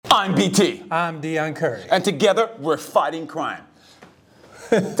I'm BT. I'm Deion Curry. And together, we're fighting crime.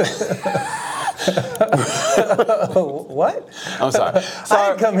 What? I'm sorry. I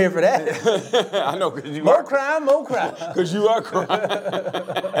didn't come here for that. I know, because you More crime, more crime. Because you are crime.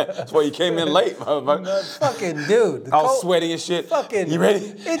 That's why you came in late, motherfucker. Fucking dude. I was sweaty and shit. You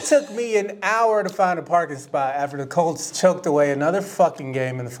ready? It took me an hour to find a parking spot after the Colts choked away another fucking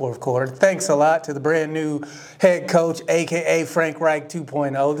game in the fourth quarter. Thanks a lot to the brand new head coach, a.k.a. Frank Reich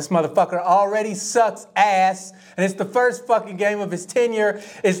 2.0. This motherfucker already sucks ass, and it's the first fucking game of his tenure.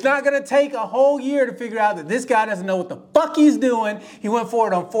 It's not going to take a whole year to figure out that this guy doesn't know what the fuck he's doing. He went for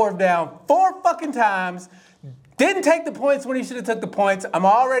it on fourth down 4 fucking times. Didn't take the points when he should have took the points. I'm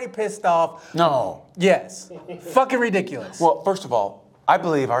already pissed off. No. Yes. Fucking ridiculous. Well, first of all, I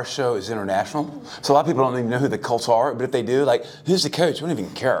believe our show is international. So a lot of people don't even know who the Colts are, but if they do, like, who's the coach? We don't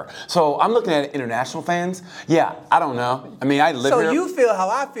even care. So I'm looking at international fans. Yeah, I don't know. I mean, I live here. So you feel how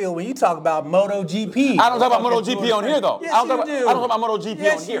I feel when you talk about MotoGP. I don't talk about MotoGP on here, though. Yes, I don't you talk about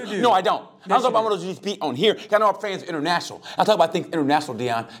MotoGP on here. You do. No, I don't. I don't Yes, talk about MotoGP on here. I know our fans are international. I talk about things international,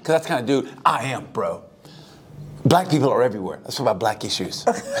 Deion, because that's the kind of dude I am, bro. Black people are everywhere. Let's talk about black issues.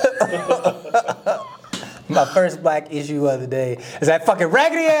 My first black issue of the day is that fucking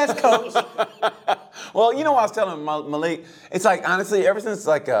raggedy ass coach. Well, you know what I was telling Malik? It's like, honestly, ever since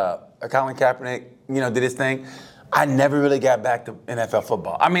like Colin Kaepernick, did his thing, I never really got back to NFL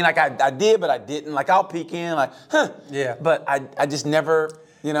football. I mean, like I did, but I didn't. Like I'll peek in, like, Yeah. But I just never,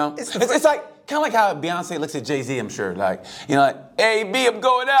 It's like kind of like how Beyonce looks at Jay-Z, I'm sure. Like, like, hey, B, I'm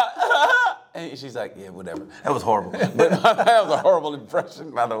going out. And she's like, yeah, whatever. That was horrible. But that was a horrible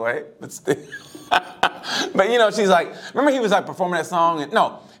impression, by the way. But still. But, she's like, remember he was like performing that song?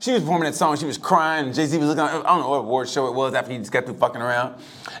 No, she was performing that song. She was crying. And Jay-Z was looking, I don't know what award show it was after he just got through fucking around.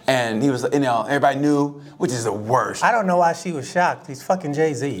 And he was, everybody knew, which is the worst. I don't know why she was shocked. He's fucking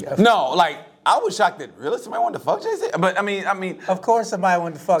Jay-Z. No, like, I was shocked that really somebody wanted to fuck Jay-Z. But I mean, of course somebody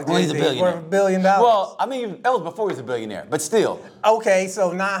wanted to fuck Jay-Z. Well, he's a billionaire. Worth $1 billion. Well, I mean, that was before he was a billionaire, but still. Okay,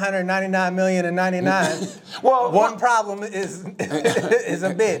 so $999,000,099. Well, one problem is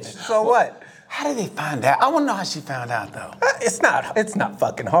a bitch. So what? How did they find out? I want to know how she found out, though. It's not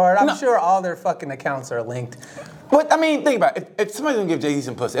fucking hard. I'm sure all their fucking accounts are linked. But I mean, think about it. If somebody's gonna give Jay-Z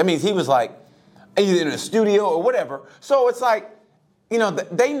some pussy, I mean, he was like either in a studio or whatever. So it's like,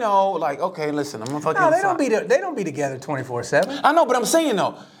 they know, like, okay, listen, I'm gonna fucking. No, they don't be together 24/7. I know, but I'm saying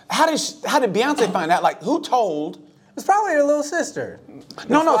though, how did Beyonce find out? Like, who told? It's probably her little sister.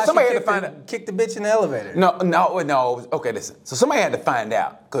 No, somebody had to find out. Kick the bitch in the elevator. No. Okay, listen. So somebody had to find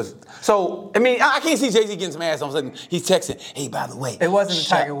out. I mean, I can't see Jay-Z getting some ass. All of a sudden, he's texting, hey, by the way. It wasn't a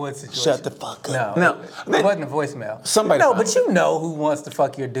Tiger Woods situation. Shut the fuck up. No. It wasn't a voicemail. Somebody. No, but you know who wants to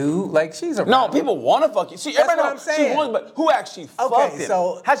fuck your dude. Like, she's a. No, people want to fuck you. See, That's everybody what I'm saying. She wants, but who actually fucked him?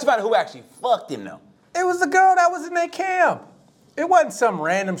 So how'd you find out who actually fucked him, though? It was the girl that was in their camp. It wasn't some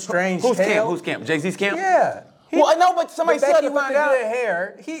random strange Whose tale. camp? Whose camp? Jay-Z's camp? Yeah. Well, I know, but somebody said to find out. Good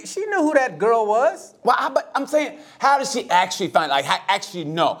hair. She knew who that girl was. Well, but I'm saying, how does she actually find? Like, actually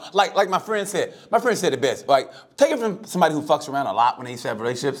know? Like my friend said. My friend said it best. Like, take it from somebody who fucks around a lot when they used to have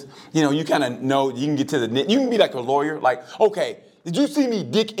relationships. You kind of know. You can get to the nit. You can be like a lawyer. Like, okay, did you see me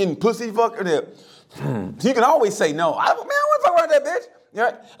dick in pussy fuck or the? So you can always say no. I want to fuck around that bitch.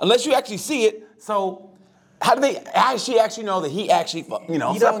 Right? Unless you actually see it. So. How does she actually know that he actually, You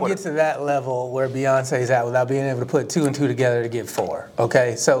don't get to that level where Beyonce's at without being able to put 2 and 2 together to get 4.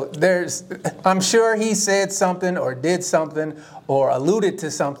 Okay, so I'm sure he said something or did something or alluded to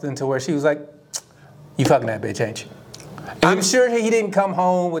something to where she was like, "You fucking that bitch, ain't you?" I'm sure he didn't come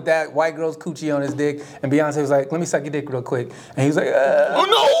home with that white girl's coochie on his dick, and Beyonce was like, "Let me suck your dick real quick," and he was like, "Oh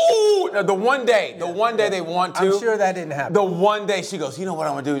no!" The one day they want to. I'm sure that didn't happen. The one day she goes, "You know what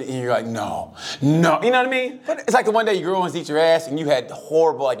I'm gonna do?" And you're like, "No." You know what I mean? But it's like the one day your girl wants to eat your ass, and you had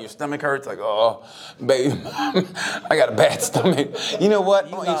horrible, like your stomach hurts, like, "Oh, baby, I got a bad stomach." You know what?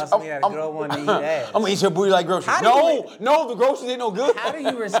 You lost me at a girl wanting to eat ass. I'm gonna eat your booty like groceries. No, the groceries ain't no good. How do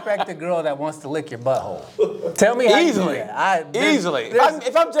you respect a girl that wants to lick your butthole? Tell me how easily. You do that. Easily.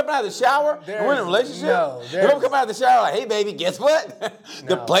 If I'm jumping out of the shower and we're in a relationship, if I'm coming out of the shower like, "Hey, baby, guess what?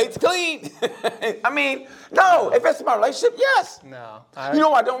 The plate's clean." I mean, no. If it's my relationship, yes. No. You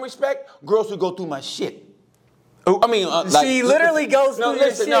know what I don't respect? Girls who go through my shit. She literally goes through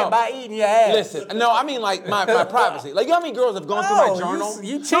your shit by eating your ass. Listen, no, I mean like my privacy. Like, you know how many girls have gone through my journal?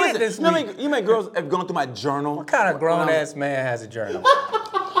 You cheated this week. You know how many girls have gone through my journal? What kind of grown-ass man has a journal?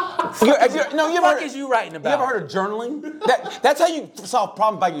 You What is you writing about? You ever heard of journaling? That's how you solve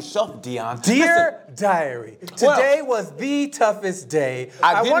problems by yourself, Dion. Dear Diary, today was the toughest day.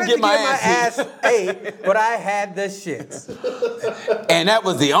 I wanted to get my ass ate, but I had the shits. And that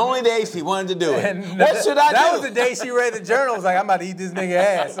was the only day she wanted to do it. And what should I do? That was the day she read the journal. Was like, I'm about to eat this nigga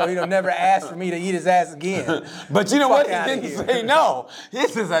ass, so he'll never ask for me to eat his ass again. But you know what? He didn't say no.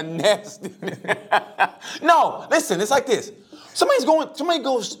 This is a nasty. No, listen. It's like this. Somebody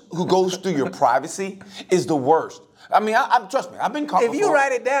who goes through your privacy is the worst. I mean, trust me. I've been caught. If you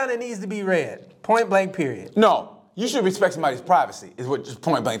write it down, it needs to be read. Point blank. Period. No. You should respect somebody's privacy, is what just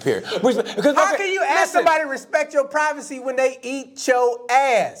point blank, period. Because, how can you ask somebody to respect your privacy when they eat your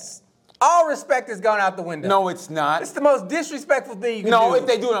ass? All respect has gone out the window. No, it's not. It's the most disrespectful thing you can do. No, if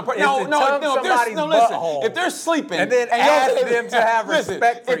they do it on purpose. No, if they're sleeping. And then ask them to have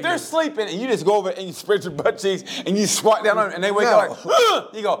respect for you. If they're sleeping and you just go over and you spread your butt cheeks and you squat down on them and they wake up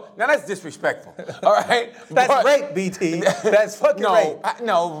like, you go, now that's disrespectful. All right? That's rape, BT. That's fucking rape.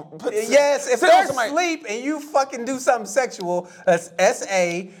 No. Yes, if they're asleep and you fucking do something sexual, that's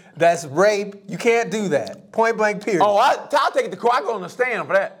SA, that's rape. You can't do that. Point blank, period. Oh, I'll take it to court. I go on the stand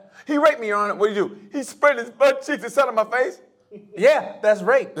for that. He raped me, Your Honor. What do you do? He spread his butt cheeks and sat on my face? Yeah, that's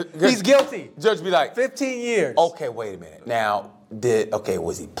rape. He's guilty. Judge be like, 15 years. Okay, wait a minute. Now,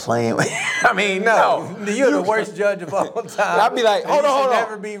 was he playing? I mean, no. You're the worst judge of all time. I'd be like, hold on.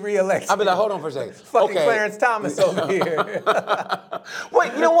 Never be reelected. I'd be like, hold on for a second. Fucking Clarence Thomas over here.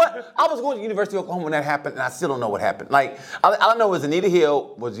 Wait, you know what? I was going to University of Oklahoma when that happened, and I still don't know what happened. Like, all I know is Anita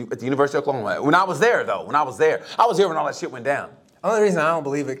Hill was at the University of Oklahoma. When I was there, though, I was there when all that shit went down. Only reason I don't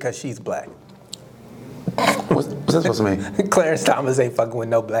believe it because she's black. What's that supposed to mean? Clarence Thomas ain't fucking with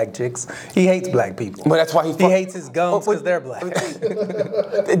no black chicks. He hates black people. But that's why he hates his gums because they're black.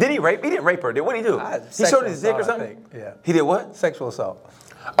 Did he rape? He didn't rape her. What did he do? He showed his dick or something? Yeah. He did what? Sexual assault.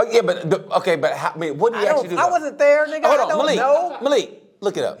 Oh, yeah, but how, what did he actually do? I wasn't there, nigga. Hold on, I don't know. Malik,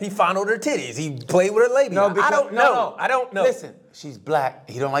 look it up. He fondled her titties. He played with her labia. No, because, I don't know. Listen, she's black.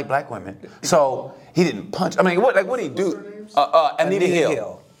 He don't like black women. So he didn't punch. I mean, what did he do? Anita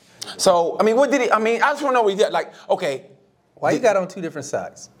Hill. So, I mean, what did he, I just want to know what he did. Like, okay. Why you got on two different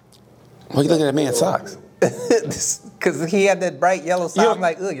socks? Why you looking at man's socks? Because he had that bright yellow sock. I'm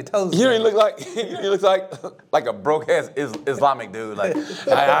like, ugh, your toes. You don't look like a broke ass Islamic dude. Like,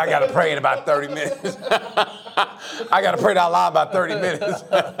 I got to pray in about 30 minutes. I got to pray to Allah about 30 minutes.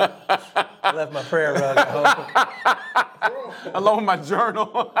 I left my prayer rug at home. Along with my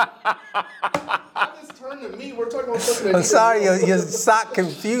journal. To me, we're talking about something. I'm sorry, your sock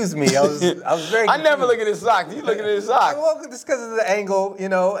confused me. I was very confused. I never look at his sock. You looking at his sock? Well, just because of the angle,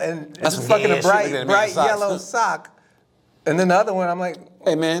 and that's it's fucking a bright yellow sock. And then the other one, I'm like,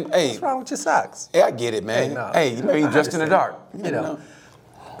 hey man, what's wrong with your socks? Hey, I get it, man. Hey, you may be dressed in the dark. You know.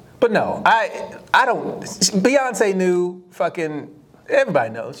 But no, I don't. Beyonce knew fucking. Everybody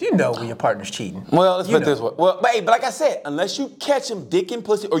knows. You know when your partner's cheating. Well, let's put it this way. Well, but like I said, unless you catch him dick and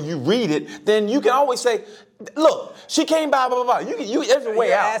pussy or you read it, then you can always say, look, she came by, blah, blah, blah. There's a way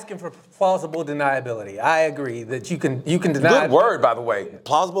You're out. asking for plausible deniability. I agree that you can deny. Good word, by the way.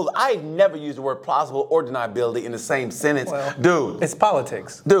 Plausible. I never use the word plausible or deniability in the same sentence. Well, dude. It's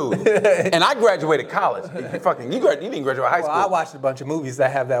politics. Dude. And I graduated college. You didn't graduate high school. I watched a bunch of movies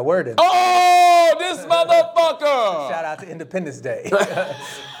that have that word in it. Oh, this motherfucker. Shout out to Independence Day.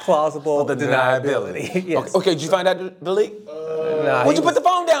 Plausible deniability. Yes. Okay, did you find out the leak? Nah, What'd you put the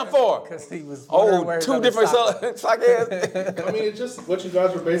phone down for? Because he was two different sock. I mean, it's just what you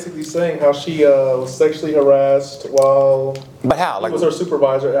guys were basically saying, how she was sexually harassed while but how? He was her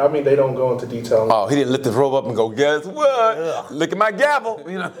supervisor. I mean, they don't go into detail. Oh, he didn't lift his robe up and go, guess what? Ugh. Look at my gavel.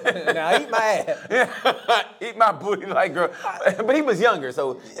 You know. Now eat my ass. Eat my booty like girl. But he was younger,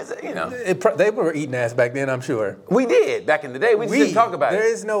 so, they were eating ass back then, I'm sure. We did back in the day. We just didn't talk about it.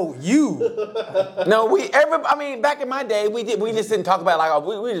 There is no you. No, back in my day, we just didn't talk about it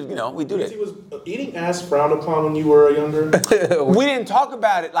like, we do this. He was eating ass frowned upon when you were younger? We didn't talk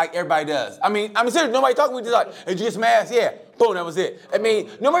about it like everybody does. I mean, serious, nobody talked. We just like, hey, did you get some ass? Yeah. Boom, that was it. I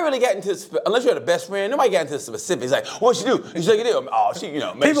mean, nobody really got into, unless you had a best friend, nobody got into the specifics. Like, what'd she do? You say, oh, she,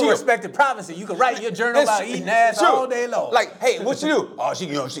 man. People respected privacy. You could write in your journal about eating ass all day long. Like, hey, what'd she do? Oh, she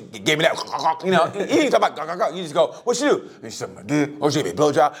gave me that. You didn't talk about, you just go, what'd she do? And she said, my dick. Or she gave me a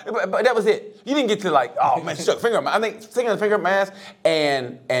blowjob. But that was it. You didn't get to like, oh, man, she stuck a finger up my ass. I think sticking a finger up my ass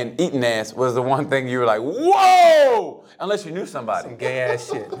and eating ass was the one thing you were like, whoa! Unless you knew somebody. Some gay ass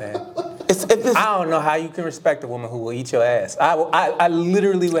shit, man. I don't know how you can respect a woman who will eat your ass. I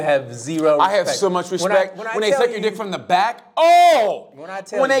literally would have zero respect. I have so much respect. When they suck your dick from the back, oh!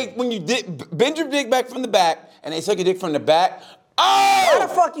 When you bend your dick back from the back and they suck your dick from the back, Why the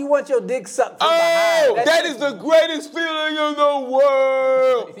fuck you want your dick sucked from behind? That is the greatest feeling in the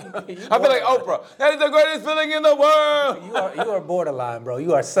world. I feel like Oprah. That is the greatest feeling in the world. You are borderline, bro.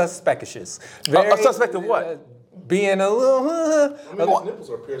 You are suspicious. A suspect of what? Being a little. I mean, his nipples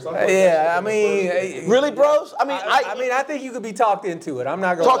are pierced. Yeah, I mean. Really, bros? I mean, I think you could be talked into it. I'm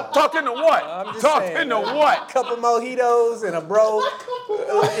not gonna lie. Talk into what? I'm just Talk saying, into what? Couple mojitos and a bro.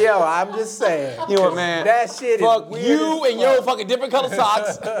 Yo, I'm just saying. You know what, man? That shit fuck is weird. You and your fucking different color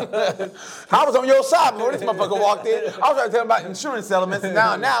socks. I was on your side before this motherfucker walked in. I was trying to tell him about insurance settlements, and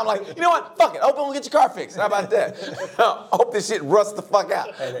now I'm like, you know what? Fuck it. Open and get your car fixed. How about that? I hope this shit rusts the fuck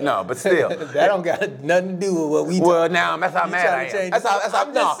out. No, but still. That don't got nothing to do with what we Well, now that's how mad I am. That's how.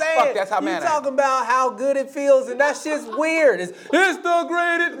 I'm just saying. Fuck, that's how mad I am. You talking about how good it feels, and that shit's weird. It's the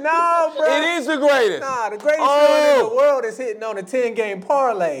greatest. No, bro. It is the greatest. Nah, the greatest feeling in the world is hitting on a 10-game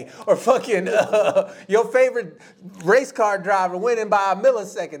parlay or fucking your favorite race car driver winning by a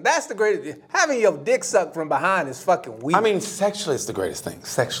millisecond. That's the greatest. Having your dick sucked from behind is fucking weird. I mean, sexually, it's the greatest thing.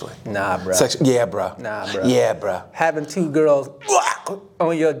 Sexually. Nah, bro. Yeah, bro. Nah, bro. Yeah, bro. Having two girls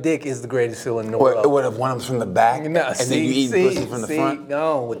on your dick is the greatest feeling in the world. What if one of them's from the back and then you eat pussy from the front?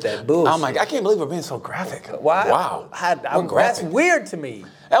 Go on with that bullshit. Oh my God, I can't believe we're being so graphic. Why? Wow. That's weird to me.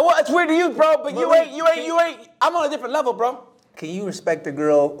 Well, it's weird to you, bro, but you ain't. I'm on a different level, bro. Can you respect a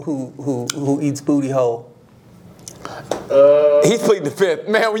girl who eats booty hole? He's pleading the fifth.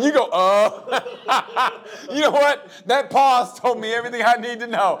 Man, when you go, you know what? That pause told me everything I need to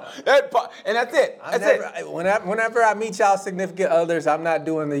know. And that's it. Whenever I meet y'all significant others, I'm not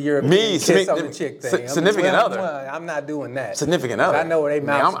doing the European kiss on the chick thing. Significant other? I'm not doing that. Significant other? I know where they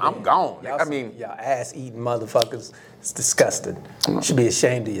mouths I'm gone. Y'all ass-eating motherfuckers. It's disgusting. You should be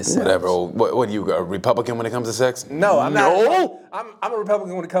ashamed of yourself. Whatever. What are you, a Republican when it comes to sex? No, I'm not. No? I'm a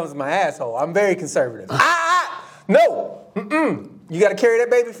Republican when it comes to my asshole. I'm very conservative. No. You got to carry that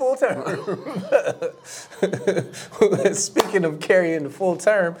baby full term. Speaking of carrying the full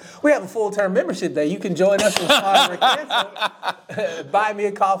term, we have a full term membership that you can join us in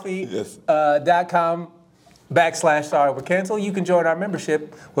buymeacoffee.com/sorry we're canceled. You can join our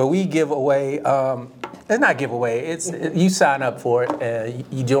membership where we give away. It's not giveaway. You sign up for it.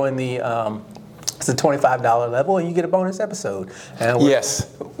 You join the. It's a $25 level, and you get a bonus episode. And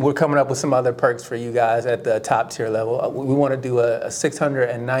we're coming up with some other perks for you guys at the top tier level. We want to do a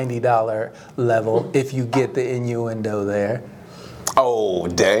 $690 level if you get the innuendo there. Oh,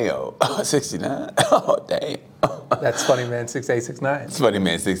 damn. 69? Oh, damn. That's Funny Man 6869. It's Funny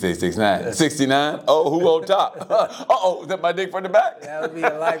Man 6869. 69? Oh, who on top? Uh-oh, is that my dick from the back? That would be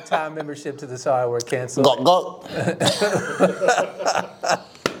a lifetime membership to the Sorry We're Canceled. Go.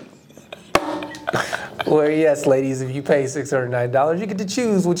 Well, yes, ladies, if you pay $609, you get to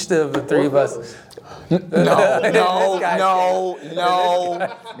choose which of the three of us. No.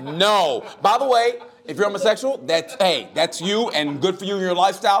 By the way, if you're homosexual, that's you and good for you and your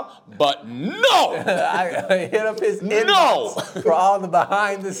lifestyle, but no! I hit up his inbox for all the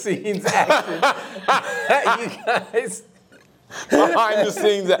behind-the-scenes action. You guys... Behind the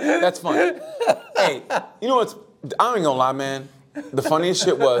scenes, that's funny. Hey, you know what's... I ain't gonna lie, man. The funniest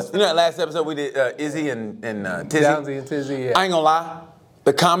shit was, that last episode we did Izzy and Tizzy? Downsy and Tizzy, yeah. I ain't gonna lie.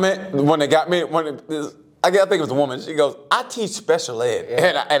 The comment, the one that got me, I think it was a woman. She goes, "I teach special ed,"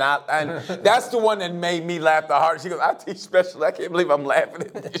 yeah. and that's the one that made me laugh the hardest. She goes, "I teach special ed. I can't believe I'm laughing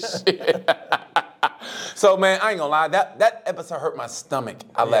at this shit." So man, I ain't gonna lie. That episode hurt my stomach.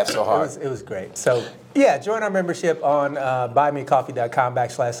 I laughed so hard. It was great. So yeah, join our membership on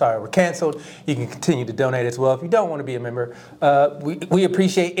buymeacoffee.com/sorry we're canceled. You can continue to donate as well if you don't want to be a member. We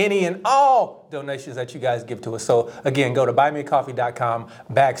appreciate any and all donations that you guys give to us. So again, go to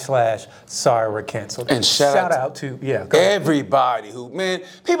buymeacoffee.com/sorry we're canceled. And shout out to everybody who, man,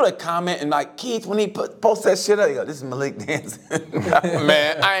 people that comment and like Keith when he posts that shit up, he go, "This is Malik dancing."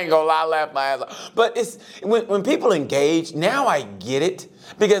 Man, I ain't gonna lie, I laugh my ass off. But it's when people engage, now I get it.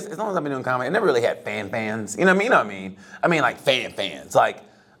 Because as long as I've been doing comedy, I never really had fans. You know what I mean? I mean like fans.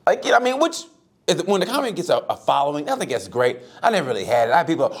 Which when the comedy gets a following, I think that's great. I never really had it. I had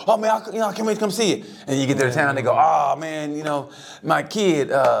people go, "Oh man, I can't wait to come see it." And you get to the town, they go, "Oh man, my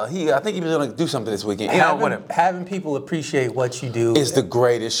kid, I think he was gonna do something this weekend." Whatever. Having people appreciate what you do is the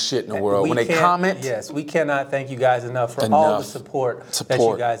greatest shit in the world. When they comment. Yes, we cannot thank you guys enough for all the support that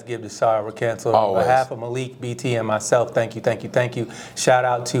you guys give to Sorry We're Canceled. On behalf of Malik, BT, and myself, thank you. Shout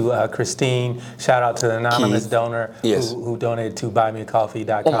out to Christine. Shout out to the anonymous donor who donated to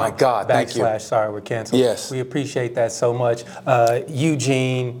buymeacoffee.com. Oh my God, thank you. Sorry We're Canceled. Yes. We appreciate that so much.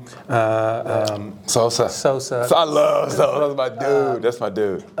 Eugene. Sosa. I love Sosa. That's my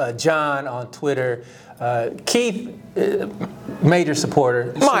dude. John on Twitter. Keith, major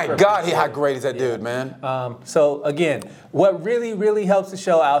supporter. My Super God, appreciate how it. great is that dude, man? So again, what really, really helps the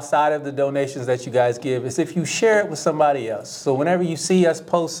show outside of the donations that you guys give is if you share it with somebody else. So whenever you see us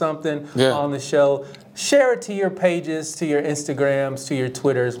post something on the show, share it to your pages, to your Instagrams, to your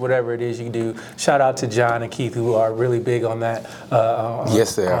Twitters, whatever it is you do. Shout out to John and Keith who are really big on that.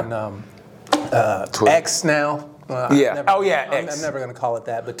 Yes, they are. On X now. Yeah. X. I'm never going to call it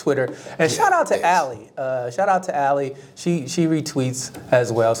that, but Twitter. And shout out to Allie. Shout out to Allie. She retweets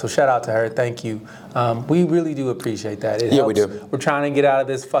as well, so shout out to her. Thank you. We really do appreciate that. It helps. We do. We're trying to get out of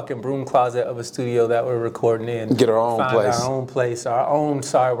this fucking broom closet of a studio that we're recording in. Get our own place. Find our own place, our own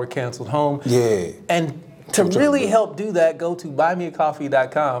Sorry We're Canceled home. Yeah. And to really help do that, go to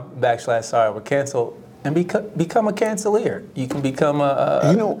buymeacoffee.com/Sorry We're Canceled and become a cancelier. You can become a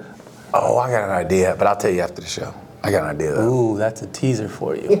Oh, I got an idea, but I'll tell you after the show. I got an idea, though. Ooh, that's a teaser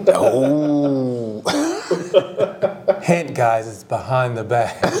for you. Oh. Hint, guys, it's behind the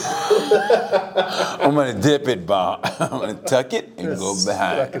back. I'm going to dip it, Bob. I'm going to tuck it and go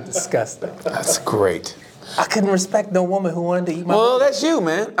behind. Fucking disgusting. That's great. I couldn't respect no woman who wanted to eat my Well, booty. that's you,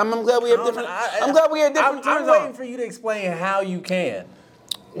 man. I'm glad we have different. I'm glad we have different I'm turns waiting on. for you to explain how you can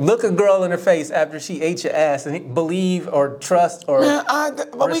look a girl in her face after she ate your ass and believe or trust or. Man,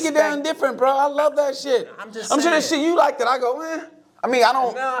 but we get down different, bro. I love that shit. I'm sure saying. that shit you like that. I go, man. I mean, I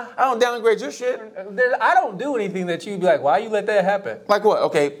don't downgrade your shit. I don't do anything that you'd be like, why you let that happen? Like what?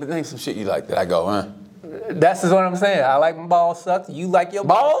 Okay, but name some shit you like that. I go, huh? That's just what I'm saying. I like my balls sucked. You like your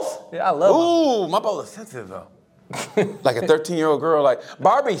Balls? Yeah, I love them. Ooh, my balls are sensitive though. Like a 13-year-old girl, like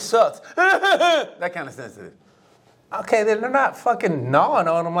Barbie sucks. That kind of sensitive. Okay, then they're not fucking gnawing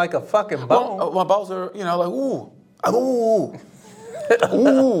on them like a fucking bone. Well, my balls are, like ooh, ooh.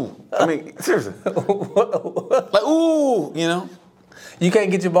 I mean, seriously, like ooh, You can't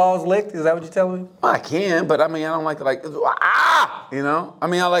get your balls licked? Is that what you're telling me? I can, but I mean, I don't like I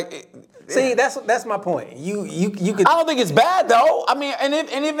mean, I like. See, that's my point. You could. I don't think it's bad though. I mean, and if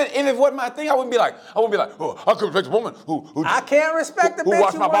it wasn't my thing, I wouldn't be like, oh, I could respect a woman who I can't respect the who bitch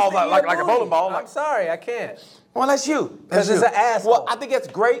wash who my wants balls to like eat a a bowling ball. I'm sorry, I can't. Well, that's you. Because it's an asshole. Well, I think that's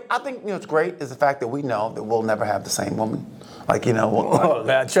great. I think what's great is the fact that we know that we'll never have the same woman. Like Oh,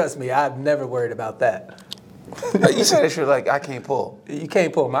 man, trust me, I've never worried about that. You said that shit like I can't pull. You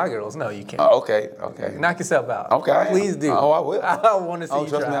can't pull my girls. No, you can't. Okay. Knock yourself out. Okay. Please do. Oh, I will. I want to see you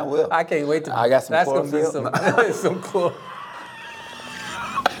trust try. me, I will. I can't wait to. I got some That's gonna be chlorophyll. some cool.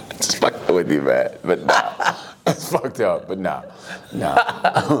 Just fucking with you, man. But nah. It's fucked up, but nah.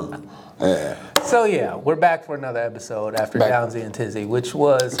 Yeah. So yeah, we're back for another episode after Downsy and Tizzy, which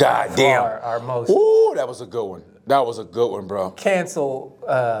was God damn our most Ooh, that was a good one. That was a good one, bro. cancel.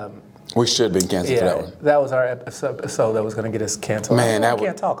 We should have been canceled for that one. That was our episode that was going to get us canceled. Man, I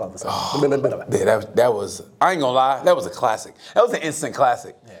can't talk all the time. Yeah, that was, I ain't gonna lie, that was a classic. That was an instant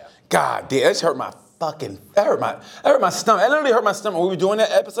classic. Yeah. God damn, that just hurt my that hurt my stomach. It literally hurt my stomach. When we were doing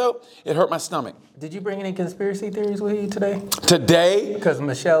that episode, it hurt my stomach. Did you bring any conspiracy theories with you today? Today? Because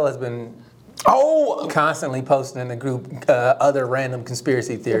Michelle has been constantly posting in the group other random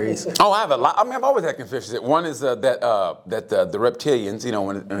conspiracy theories. Oh, I have a lot. I mean, I've always had conspiracies. One is that the reptilians,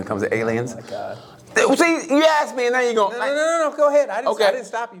 when it comes to aliens. Oh my God. See, you asked me, and now you're going. No. Go ahead. I didn't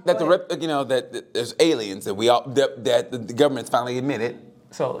stop you. That that there's aliens that that the government's finally admitted.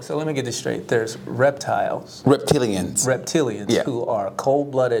 So let me get this straight. There's reptiles. Reptilians. Yeah. Who are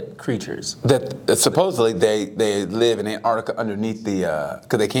cold-blooded creatures. That supposedly they live in Antarctica underneath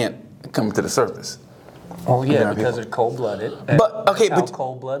because they can't come to the surface. Oh yeah, because they're cold-blooded. But how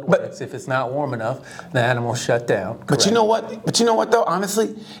cold blood works. If it's not warm enough, the animal shut down. Correct. But you know what though? Honestly,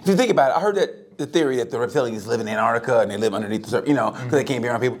 if you think about it, I heard that the theory that the reptilians live in Antarctica and they live underneath the surface, because they can't be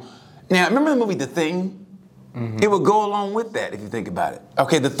around people. Now, remember the movie The Thing? Mm-hmm. It would go along with that if you think about it.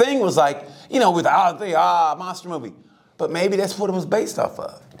 Okay, The Thing was like, with monster movie. But maybe that's what it was based off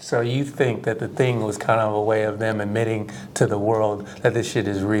of. So you think that The Thing was kind of a way of them admitting to the world that this shit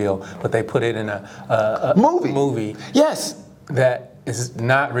is real, but they put it in a movie. Yes. That is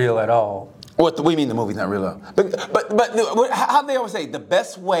not real at all. What do we mean the movie's not real? But how they always say the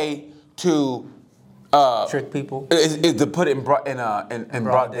best way to trick people is to put it in broad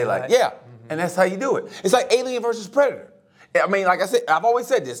daylight. Yeah. And that's how you do it. It's like Alien versus Predator. I mean, like I said, I've always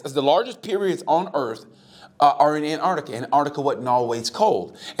said this. It's the largest periods on Earth are in Antarctica. Antarctica wasn't always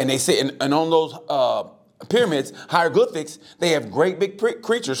cold. And they say, and on those pyramids, hieroglyphics, they have great big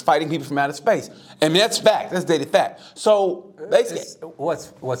creatures fighting people from outer space. I mean, that's fact. That's dated fact. So basically, what's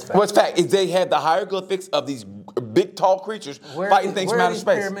fact? What's fact is they had the hieroglyphics of these big, tall creatures fighting things from outer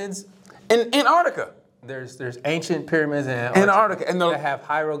space. Pyramids? In Antarctica. There's ancient pyramids in Antarctica and that have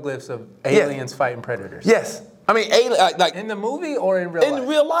hieroglyphs of aliens fighting predators. Yes. I mean, like in the movie or in real life? In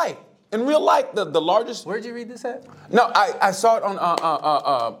real life. In real life, the largest. Where'd you read this at? No, I saw it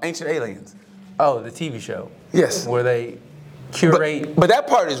on Ancient Aliens. Oh, the TV show. Yes. Where they curate. But that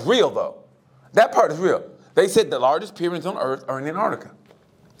part is real, though. That part is real. They said the largest pyramids on Earth are in Antarctica.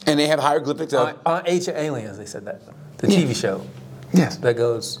 And they have hieroglyphics of... On Ancient Aliens, they said that. The TV show. Yes. That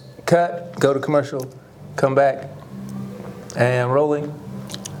goes, cut, go to commercial, come back, and rolling.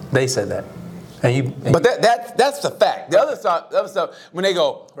 They said that. But that's the fact. The other stuff, when they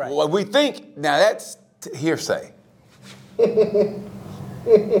go, right. What we think, now that's hearsay.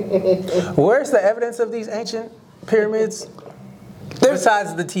 Where's the evidence of these ancient pyramids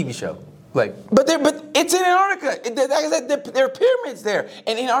besides the TV show? But it's in Antarctica. Like I said, there are pyramids there,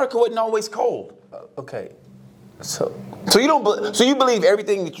 and Antarctica wasn't always cold. Okay, so you believe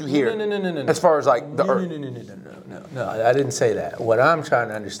everything that you hear? No. As far as like the Earth? No. I didn't say that. What I'm trying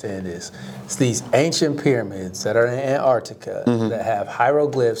to understand is it's these ancient pyramids that are in Antarctica that have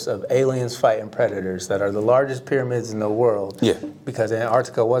hieroglyphs of aliens fighting predators that are the largest pyramids in the world. Yeah. Because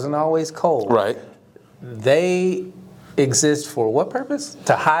Antarctica wasn't always cold. Right. They exist for what purpose?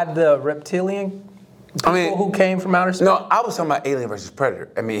 To hide the reptilian people who came from outer space? No, I was talking about Alien versus Predator.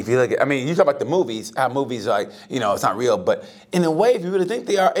 I mean, if you look at, you talk about the movies, how movies are like, it's not real, but in a way, if you really think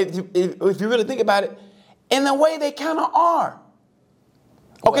they are, if you really think about it, in a way they kind of are.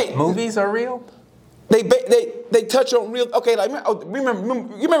 Okay, what, movies are real? They touch on real. Okay, like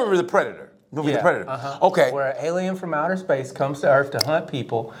remember the Predator. Movie The Predator. Okay. Where an alien from outer space comes to Earth to hunt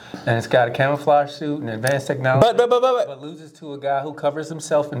people, and it's got a camouflage suit and advanced technology, but loses to a guy who covers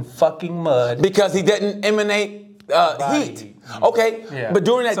himself in fucking mud because he didn't emanate heat. Okay, yeah. But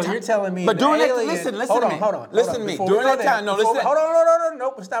during that time, so you're telling me, but during that, alien, listen hold to on, me, hold on, listen to me. During that time, no, listen. Hold on,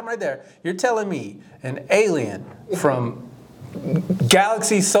 nope, we're stopping right there. You're telling me an alien from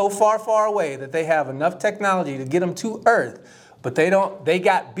galaxies so far, far away that they have enough technology to get them to Earth. But they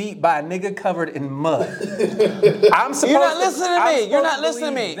got beat by a nigga covered in mud. I'm supposed You're not listening to me. You're not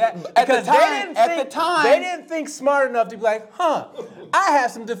listening to me. At the time, they didn't think smart enough to be like, I have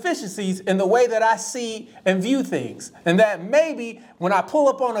some deficiencies in the way that I see and view things. And that maybe when I pull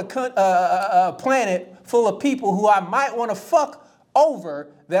up on a planet full of people who I might want to fuck over,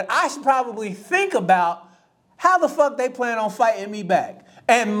 that I should probably think about how the fuck they plan on fighting me back.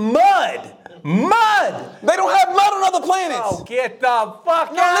 And mud! They don't have mud on other planets. Oh, get the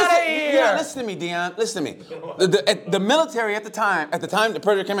fuck out of here! Listen to me, Dion. Listen to me. The military at the time the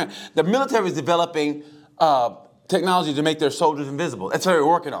Predator came out, the military was developing technology to make their soldiers invisible. That's what they were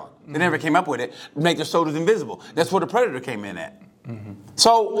working on. They never came up with it. Make their soldiers invisible. That's where the Predator came in at.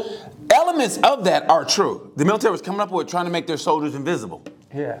 So elements of that are true. The military was coming up with trying to make their soldiers invisible.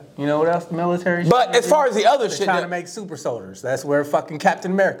 Yeah. You know what else the military? But as far as the other shit, trying to make super soldiers. That's where fucking Captain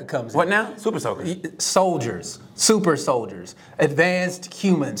America comes in. What now? Super soldiers. Soldiers, super soldiers, advanced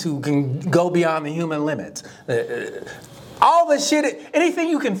humans who can go beyond the human limits. All the shit, anything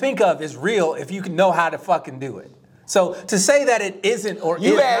you can think of is real if you can know how to fucking do it. So to say that it isn't or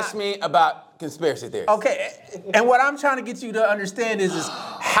you asked me about conspiracy theories. Okay, and what I'm trying to get you to understand is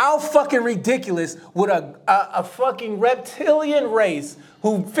how fucking ridiculous would a fucking reptilian race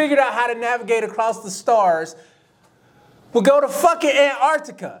who figured out how to navigate across the stars would go to fucking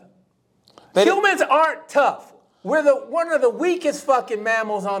Antarctica. Humans aren't tough. We're one of the weakest fucking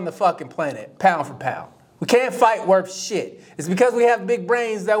mammals on the fucking planet, pound for pound. We can't fight worth shit. It's because we have big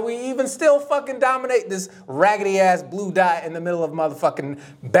brains that we even still fucking dominate this raggedy ass blue dot in the middle of motherfucking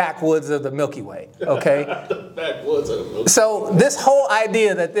backwoods of the Milky Way, okay? The backwoods of the Milky Way. So this whole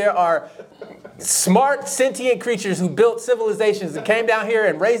idea that there are smart sentient creatures who built civilizations and came down here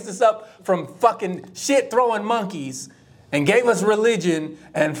and raised us up from fucking shit throwing monkeys and gave us religion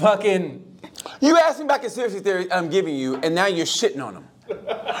and fucking... You asked me about conspiracy theories I'm giving you, and now you're shitting on them.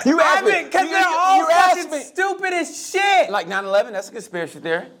 You asked me because they're all fucking stupid as shit. Like 9/11, that's a conspiracy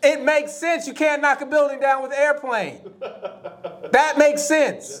theory. It makes sense. You can't knock a building down with an airplane. That makes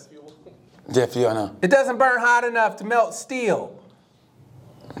sense. Jet fuel, I know. It doesn't burn hot enough to melt steel.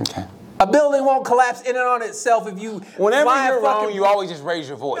 Okay. A building won't collapse in and on itself if you. Whenever you're wrong, you always just raise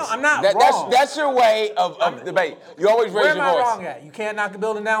your voice. No, I'm not wrong. That's your way of debate. You always raise your voice. Where am I wrong at? You can't knock a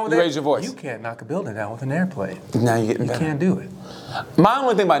building down with raise your voice. You can't knock a building down with an airplane. Now you're getting better. You can't do it. My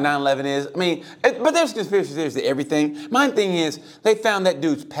only thing about 9/11 is, but there's conspiracy theories to everything. My thing is, they found that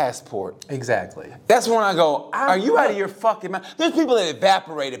dude's passport. Exactly. That's when I go, are you out of your fucking mind? There's people that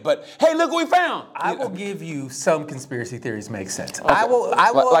evaporated, but hey, look what we found. I will give you some conspiracy theories make sense. Okay. I will.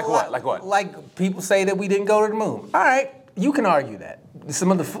 Like what? Like what? Like people say that we didn't go to the moon. All right, you can argue that.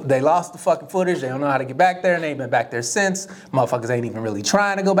 they lost the fucking footage. They don't know how to get back there, and they ain't been back there since. Motherfuckers ain't even really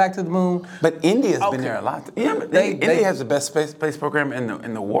trying to go back to the moon. But India's been there a lot. Yeah, India has the best space program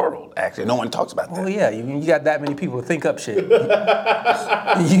in the world. Actually, no one talks about that. Well, yeah, you got that many people to think up shit.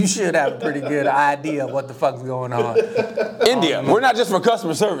 You should have a pretty good idea of what the fuck's going on. India, we're not just for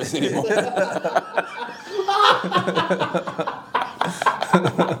customer service anymore.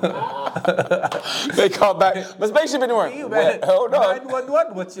 They call back. My spaceship ain't working. Hold on.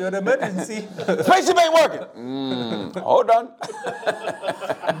 911, what's your emergency? Spaceship ain't working. Hold on.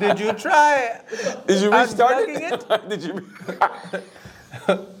 Did you try Did you restart it? Did you?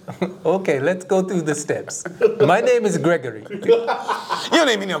 Okay, let's go through the steps. My name is Gregory. You don't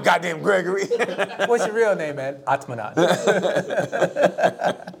even know goddamn Gregory. What's your real name, man? Atmanat.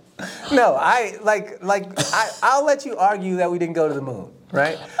 No, I'll let you argue that we didn't go to the moon,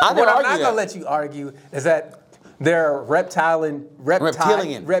 right? What I'm not gonna let you argue is that there are reptilian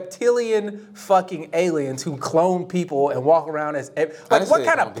fucking aliens who clone people and walk around as like what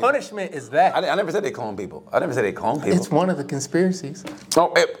kind of punishment is that? I never said they clone people. I never said they clone people. It's one of the conspiracies.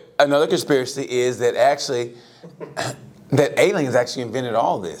 Oh, another conspiracy is that actually that aliens actually invented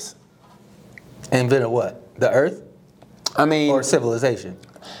all this. Invented what? The Earth? I mean, or civilization?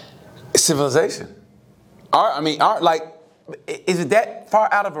 Civilization. Is it that far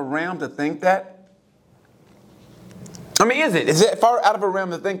out of a realm to think that? I mean, is it? Is it far out of a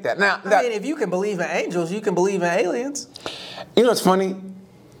realm to think that? Now, I mean, if you can believe in angels, you can believe in aliens. You know what's funny?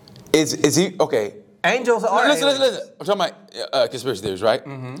 Is he okay? Angels are listen. aliens. I'm talking about conspiracy theories, right?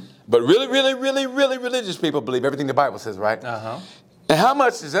 Mm-hmm. But really religious people believe everything the Bible says, right? Uh-huh. And how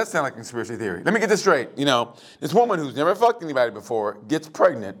much does that sound like conspiracy theory? Let me get this straight. You know, this woman who's never fucked anybody before gets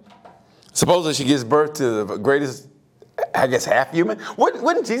pregnant. Supposedly she gives birth to the greatest, I guess, half human.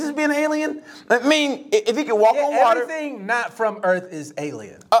 Wouldn't Jesus be an alien? I mean, if he could walk on water. Everything not from Earth is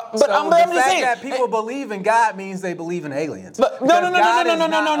alien. But so I'm the just fact saying, that people believe in God means they believe in aliens. But no.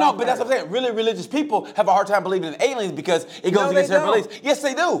 But that's what I'm saying. Really religious people have a hard time believing in aliens because it goes against their beliefs. Yes,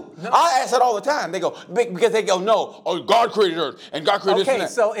 they do. No. I ask that all the time. They go because they go, no. Oh, God created Earth and God created this and that.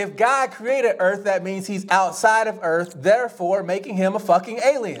 Okay, so if God created Earth, that means He's outside of Earth, therefore making Him a fucking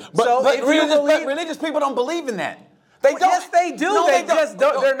alien. But religious people don't believe in that. They don't. Yes, they do. No, they just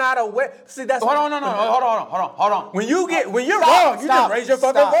don't. They're not aware. See, that's hold on. When you're wrong, you just raise your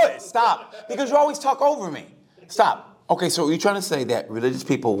fucking voice. Stop. Because you always talk over me. Stop. Okay, so you're trying to say that religious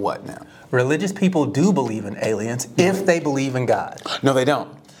people what now? Religious people do believe in aliens if they believe in God. No, they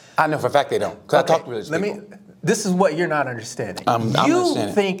don't. I know for a fact they don't. Because I talk to religious people. This is what you're not understanding.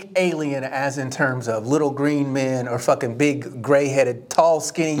 You think alien as in terms of little green men or fucking big gray-headed, tall,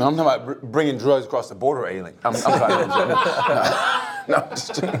 skinny. No, I'm talking about bringing drugs across the border alien. I'm sorry. No.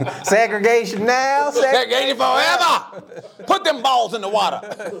 Segregation now. Segregation forever. Put them balls in the water.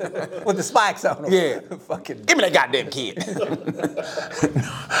 With the spikes on them. Yeah. Fucking. Give me that goddamn kid.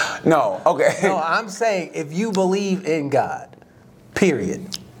 No, okay. No, I'm saying if you believe in God,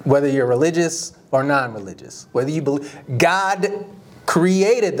 period, whether you're religious or non-religious, whether you believe God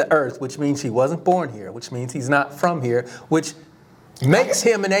created the earth, which means He wasn't born here, which means He's not from here, which makes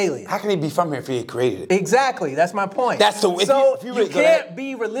Him an alien. How can He be from here if He created it? Exactly, that's my point. You can't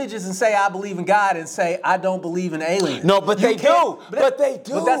be religious and say I believe in God and say I don't believe in aliens. No, but they do. But they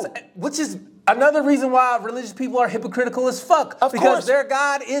do. Which is another reason why religious people are hypocritical as fuck. Of because course. Their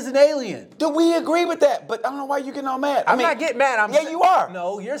God is an alien. Do we agree with that? But I don't know why you're getting all mad. I'm not getting mad. You are.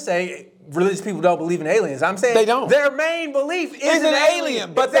 No, you're saying religious people don't believe in aliens. I'm saying they don't. Their main belief is an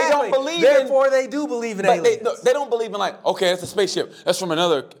alien, but exactly. They don't believe Therefore, they do believe in aliens. They don't believe in okay, that's a spaceship. That's from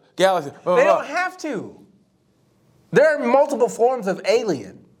another galaxy. They don't have to. There are multiple forms of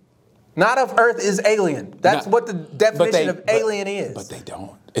alien. Not of Earth is alien. That's what the definition of alien is. But they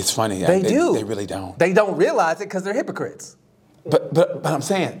don't. It's funny. They do. They really don't. They don't realize it because they're hypocrites. But I'm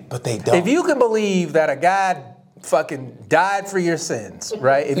saying, but they don't. If you can believe that a God fucking died for your sins,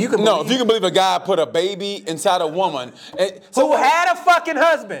 right? If you can believe a guy put a baby inside a woman who had a fucking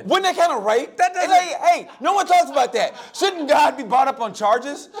husband. Wouldn't that kind of rape? Hey, no one talks about that. Shouldn't God be brought up on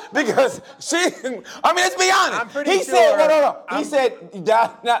charges? Because let's be honest. I'm pretty sure. He said you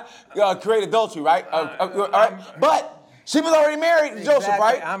not create adultery, right? All right. But she was already married to Joseph,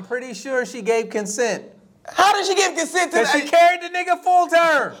 right? I'm pretty sure she gave consent. How did she give consent to that? Because she carried the nigga full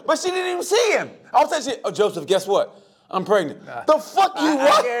term. But she didn't even see him. All of a sudden, Joseph, guess what? I'm pregnant. The fuck you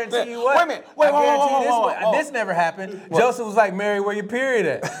what? I guarantee you what? Wait a minute. Wait, this never happened. What? Joseph was like, Mary, where your period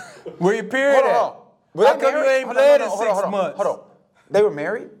at? Where your period at? How come you ain't bled in 6 months? Hold on. They were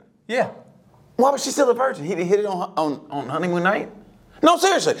married? Yeah. Why was she still a virgin? He hit it on honeymoon night? No,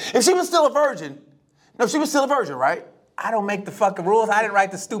 seriously. If she was still a virgin, right? I don't make the fucking rules. I didn't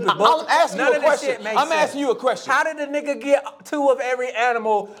write the stupid book. I'm asking None you a of this question. shit makes I'm sense. asking you a question. How did the nigga get 2 of every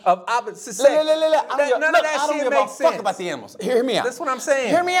animal of opposite sex? None of that I don't shit give makes a fuck sense. about the animals. Hear me out. That's what I'm saying.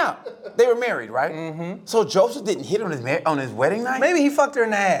 Hear me out. They were married, right? Mm-hmm. So Joseph didn't hit on his wedding night? Maybe he fucked her in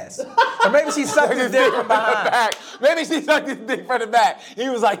the ass. Or maybe she sucked his dick from behind. Maybe she sucked his dick from the back. He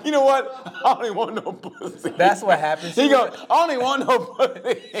was like, you know what? I don't even want no pussy. That's what happened. He goes, I don't even want no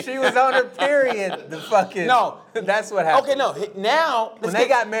pussy. She was on her period. The fucking. No. That's what happened. Okay, no. Now. When they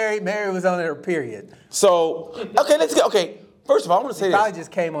got married, Mary was on her period. So, okay, let's go. Okay, first of all, I want to say this. Probably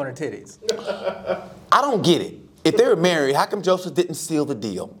just came on her titties. I don't get it. If they were married, how come Joseph didn't seal the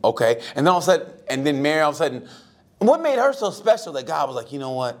deal? Okay, and then all of a sudden, and then Mary all of a sudden, what made her so special that God was like, you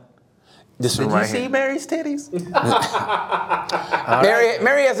know what? This one Did right you see here. Mary's titties?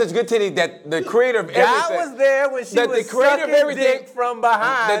 Mary has such good titties that the creator of everything. God was there when she was sucking dick from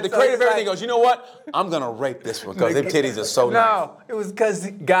behind. The creator of everything goes, you know what? I'm gonna rape this one because them titties are so nice. No, it was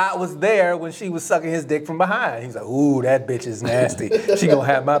because God was there when she was sucking his dick from behind. He's like, ooh, that bitch is nasty. She gonna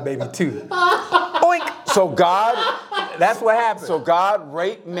have my baby too. Boink. So God, that's what happened. So God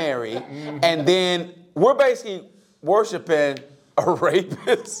raped Mary, and then we're basically worshiping a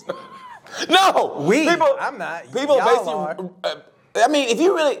rapist. No, I'm not. People Y'all basically. I mean, if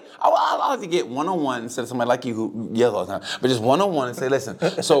you really, I like to get one-on-one instead of somebody like you who yells all the time, but just one-on-one and say, listen,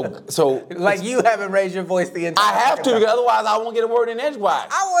 so like you haven't raised your voice the entire I have to, time. because otherwise I won't get a word in edgewise.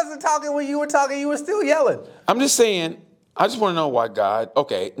 I wasn't talking when you were talking. You were still yelling. I'm just saying. I just want to know why God.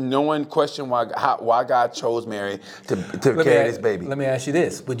 Okay, no one questioned why God chose Mary to carry this baby. Let me ask you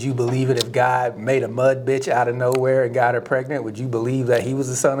this: would you believe it if God made a mud bitch out of nowhere and got her pregnant? Would you believe that he was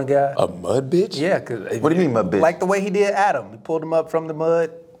the son of God? A mud bitch? Yeah. Cause what do you mean mud bitch? Like the way he did Adam. He pulled him up from the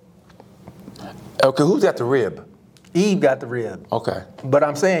mud. Okay, who's got the rib? Eve got the rib. Okay. But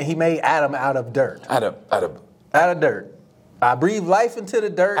I'm saying he made Adam out of dirt. Out of dirt. I breathed life into the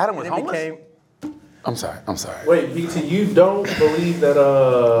dirt. Adam was and it homeless? became. I'm sorry. Wait, BT, you don't believe that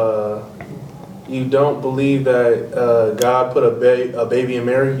God put a baby in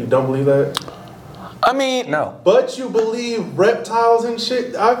Mary? You don't believe that? I mean, no. But you believe reptiles and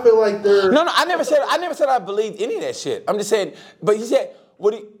shit? I feel like they're No, I never said I believed any of that shit. I'm just saying, but he said,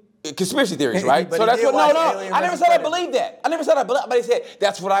 conspiracy theories, right? But So he that's did what, watch no, Alien I never vs. said I Predator. believed that. I never said I believed, but he said,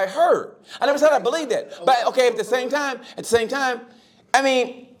 that's what I heard. I never said I believed that. But okay, at the same time, I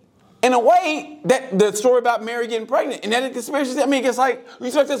mean, in a way, that the story about Mary getting pregnant, and that is conspiracy. I mean, it's like, you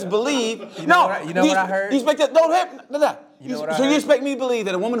expect us to believe. You know what I heard? You expect that, don't have, no. You know what I So you heard? expect me to believe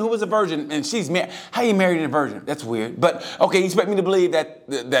that a woman who was a virgin, and she's married, how you married a virgin? That's weird. But, okay, you expect me to believe that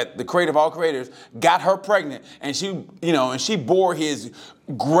the creator of all creators got her pregnant, and she bore his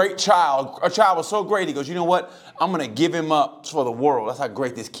great child. Her child was so great, he goes, you know what? I'm going to give him up for the world. That's how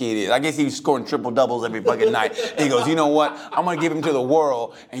great this kid is. I guess he was scoring triple doubles every fucking night. And he goes, you know what? I'm going to give him to the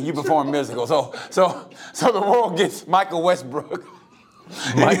world, and you perform miracles. So the world gets Michael Westbrook.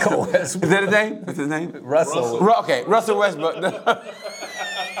 Michael Westbrook. Is that his name? What's his name? Russell. Okay, Russell Westbrook.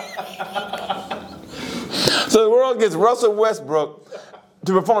 So the world gets Russell Westbrook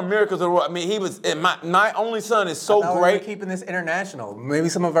to perform miracles. I mean, he was, and my only son is so We're great. keeping this international. Maybe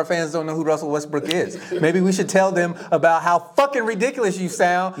some of our fans don't know who Russell Westbrook is. Maybe we should tell them about how fucking ridiculous you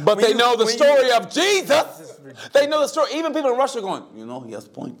sound. But they know the story of Jesus. They know the story. Even people in Russia are going, he has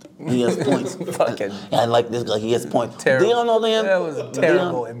points. He has points. Fucking I like this guy. He has points. terrible. They don't know them. That was a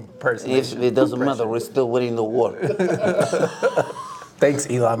terrible impersonation. It doesn't matter. We're still winning the war. Thanks,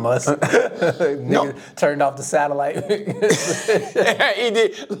 Elon Musk. Nigga turned off the satellite. He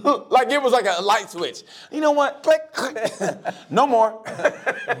did. Like it was like a light switch. You know what? Click, click. No more.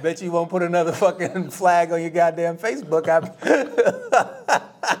 I bet you won't put another fucking flag on your goddamn Facebook.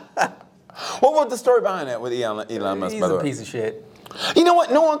 What was the story behind that with Elon Musk, He's by the a way? piece of shit. You know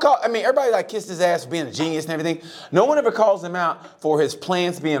what? No one everybody like kissed his ass for being a genius and everything. No one ever calls him out for his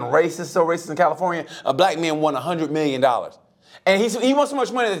plans being racist, so racist in California. A black man won $100 million. And he wants so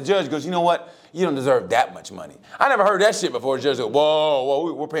much money that the judge goes, you know what? You don't deserve that much money. I never heard that shit before. The judge goes,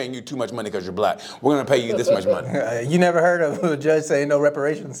 whoa, we're paying you too much money because you're black. We're going to pay you this much money. You never heard of a judge saying no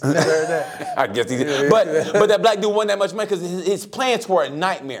reparations? Never heard that? I guess he did. But that black dude won that much money because his plans were a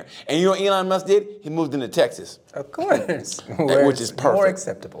nightmare. And you know what Elon Musk did? He moved into Texas. Of course. Which is perfect. More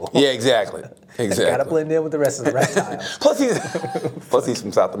acceptable. Yeah, exactly. Gotta blend in with the rest of the reptiles. Plus he's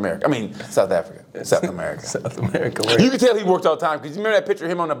from South America. I mean, South Africa. South America. South America. You can tell he worked all the time because you remember that picture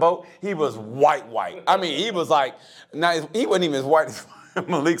of him on the boat? He was white. I mean, he was like, he wasn't even as white as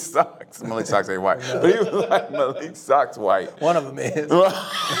Malik Sox. Malik Sox ain't white. No. But he was like Malik Sox white. One of them is.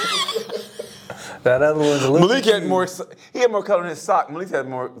 That other one's a little Malik had more. He had more color in his sock. Malik had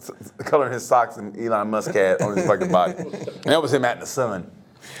more color in his socks than Elon Musk had on his fucking body. And that was him out in the sun.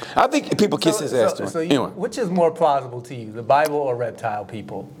 I think people kiss his ass too much. Anyway, which is more plausible to you, the Bible or reptile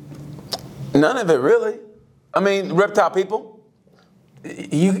people? none of it really. I mean, reptile people.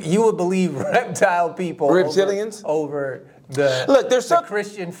 You would believe reptile people, reptilians, over the look. There's the some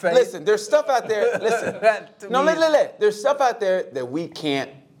Christian faith. Listen, there's stuff out there. Listen, there's stuff out there that we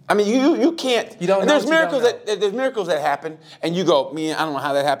can't. I mean, you can't. You don't. And know there's miracles there's miracles that happen, and you go, man, I don't know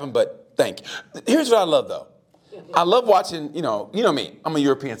how that happened, but thank you. Here's what I love though. I love watching. You know me. I'm a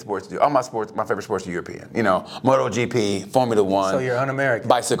European sports dude. All my favorite sports are European. You know, MotoGP, Formula One. So you're un-American.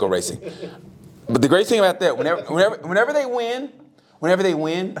 Bicycle racing. But the great thing about that, whenever they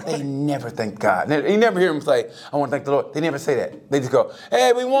win, they never thank God. You never hear them say, I want to thank the Lord. They never say that. They just go,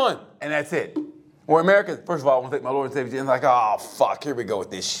 hey, we won. And that's it. Or Americans, first of all, I want to thank my Lord and Savior. And like, oh, fuck, here we go with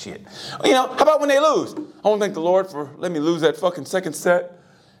this shit. You know, how about when they lose? I want to thank the Lord for letting me lose that fucking second set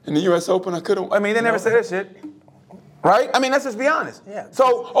in the U.S. Open. I couldn't. I mean, they never say that shit. Right? I mean, let's just be honest. Yeah.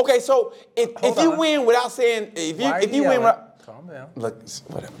 So, okay, so if you win without saying, if you win without. Calm down. Look,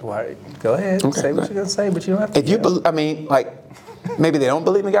 whatever. Why? Go ahead. Okay, say what you're going to say, but you don't have to. If you, I mean, like, maybe they don't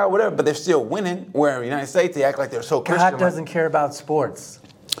believe in God, whatever, but they're still winning. Where in the United States, they act like they're so Christian. God doesn't care about sports.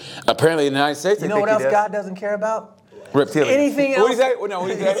 Apparently, in the United States, you know what else God doesn't care about? Reptilians. Anything else? What did he say? Well, no, what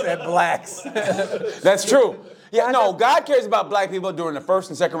did he say? He said blacks. That's true. Yeah, no, God cares about black people during the first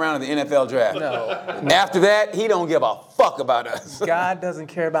and second round of the NFL draft. No. After that, he don't give a fuck about us. God doesn't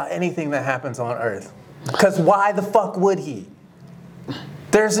care about anything that happens on earth. Because why the fuck would he?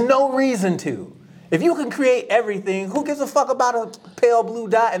 There's no reason to. If you can create everything, who gives a fuck about a pale blue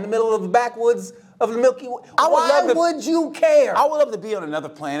dot in the middle of the backwoods of the Milky Way? Why would you care? I would love to be on another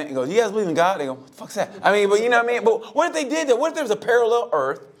planet and go, you guys believe in God? They go, what the fuck's that? I mean, but you know what I mean? But what if they did that? What if there was a parallel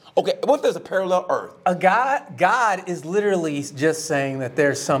Earth? Okay, what if there's a parallel Earth? God is literally just saying that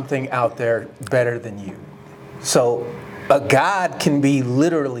there's something out there better than you. So a God can be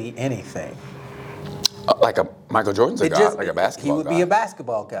literally anything. Like a Michael Jordan's a god, like a basketball god. He would be a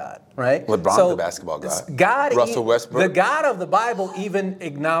basketball god, right? LeBron's a basketball god. Russell Westbrook. The God of the Bible even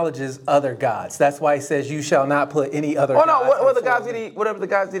acknowledges other gods. That's why he says, you shall not put any other gods. Oh, no, whatever the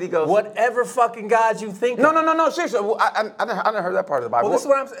gods did he go? Whatever fucking gods you think of. No, seriously. I never heard that part of the Bible. Well, this is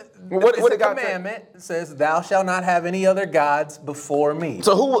what I'm saying. It's a commandment. It says, thou shalt not have any other gods before me.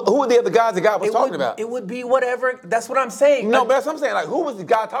 So who were the other gods that God was talking about? It would be whatever. That's what I'm saying. No, but that's what I'm saying. Like, who was the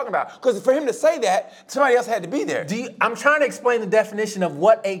God talking about? Because for him to say that, somebody else had to be there. I'm trying to explain the definition of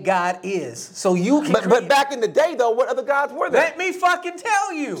what a god is, so you can. But back in the day, though, what other gods were there? Let me fucking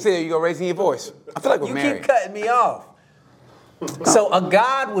tell you. See, there you go, raising your voice. I feel like we're married. You keep cutting me off. So a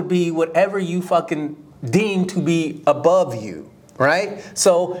god would be whatever you fucking deem to be above you, right?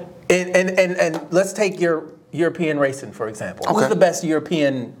 So and let's take your European racing for example. Okay. Who's the best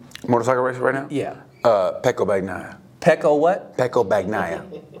European motorcycle racer right now? Yeah. Pecco Bagnaia. Pecco what? Pecco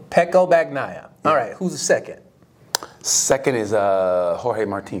Bagnaia. Pecco Bagnaia. All right. Who's the second? Second is Jorge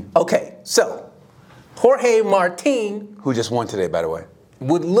Martin. Okay, so Jorge Martin, who just won today, by the way,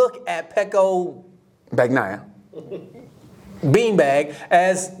 would look at Pecco Bagnaia, Beanbag,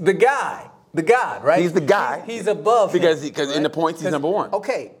 as the god, right? He's the guy. He's above because him, right? In the points, he's number one.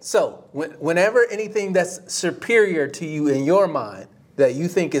 Okay, so whenever anything that's superior to you in your mind that you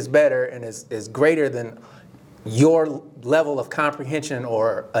think is better and is greater than your level of comprehension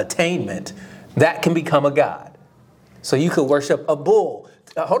or attainment, that can become a god. So you could worship a bull.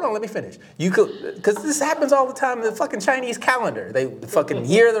 Hold on, let me finish. You could, because this happens all the time in the fucking Chinese calendar. They fucking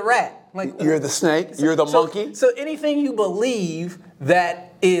year of the rat. Like, you're the snake, you're the monkey. So anything you believe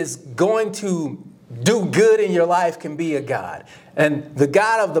that is going to do good in your life can be a god. And the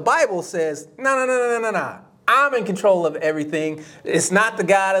God of the Bible says, no. I'm in control of everything. It's not the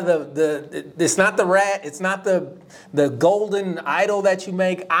God of it's not the rat. It's not the golden idol that you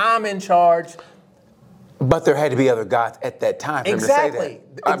make. I'm in charge. But there had to be other gods at that time for him to say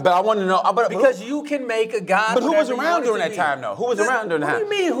that. But I want to know. Because you can make a god. But who was around during that time, though? Who was around during that time? What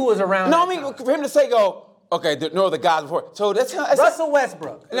do you mean who was around? No, I mean, for him to say, okay, there are no other gods before. So that's Russell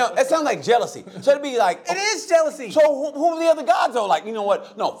Westbrook. No, it sounds like jealousy. So it'd be like. It is jealousy. So who are the other gods, though? Like, you know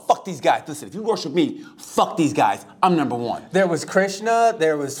what? No, fuck these guys. Listen, if you worship me, fuck these guys. I'm number one. There was Krishna.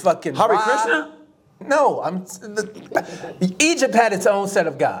 There was fucking Hare Krishna? No, Egypt had its own set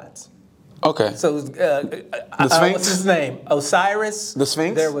of gods. Okay. So the Sphinx? What's his name? Osiris. The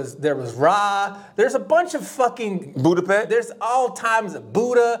Sphinx? There was Ra. There's a bunch of fucking Buddha. There's all times of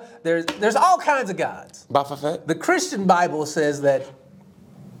Buddha. There's all kinds of gods. Baphomet. The Christian Bible says that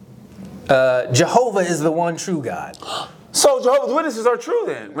Jehovah is the one true God. So Jehovah's Witnesses are true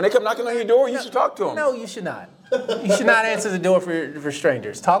then. When they come knocking on your door, you should talk to them. No, you should not. You should not answer the door for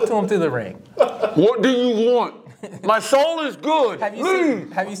strangers. Talk to them through the ring. What do you want? My soul is good. Have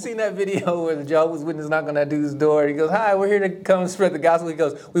you seen that video where the Jehovah's Witness knock on that dude's door? He goes, "Hi, we're here to come spread the gospel." He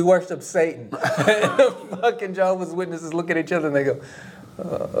goes, "We worship Satan." And the fucking Jehovah's Witnesses look at each other and they go,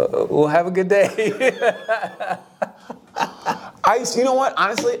 "Well, have a good day." You know what?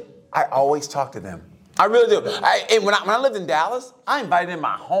 Honestly, I always talk to them. I really do. When I lived in Dallas, I invited them in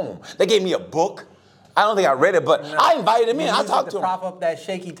my home. They gave me a book. I don't think I read it, but I invited them in. I talked to them. Prop up that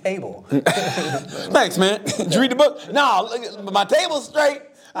shaky table. Thanks, man. Did you read the book? No, my table's straight.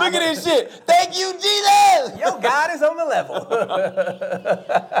 Look at this shit. Thank you, Jesus. Yo, God is on the level.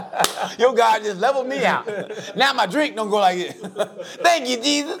 Your God just leveled me out. Now my drink don't go like this. Thank you,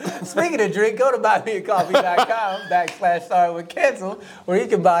 Jesus. Speaking of drink, go to buymeacoffee.com/StarWithCancel, where you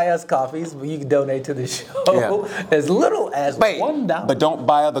can buy us coffees, where you can donate to the show as little as $1. But don't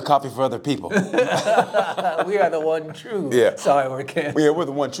buy other coffee for other people. We are the one true. Sorry, we're canceled. Yeah, we're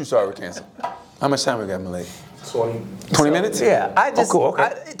the one true. Sorry, we're canceled. How much time we got, my lady? 20 minutes? Yeah, cool,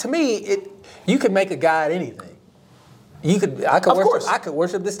 okay. To me, you could make a God anything. I could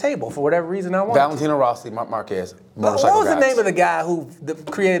worship this table for whatever reason I want. Valentino Rossi, Marquez. What was the name of the guy who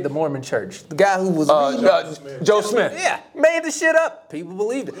created the Mormon Church? The guy who was Joe Smith. Yeah, made the shit up. People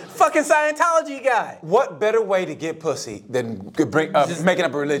believed it. Fucking Scientology guy. What better way to get pussy than making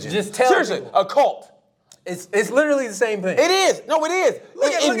up a religion? Just tell seriously, people. A cult. It's literally the same thing. It is. No, it is.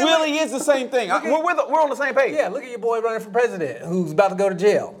 It really is the same thing. We're on the same page. Yeah, look at your boy running for president who's about to go to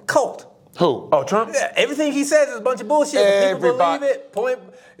jail. Cult. Who? Oh, Trump? Yeah, everything he says is a bunch of bullshit. People believe it.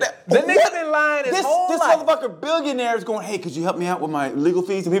 The nigga been lying his whole life. This motherfucker billionaire is going, "Hey, could you help me out with my legal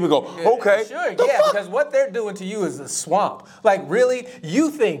fees?" And people go, "Okay." Sure, because what they're doing to you is a swamp. Like, really? You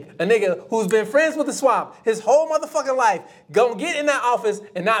think a nigga who's been friends with the swamp his whole motherfucking life gonna get in that office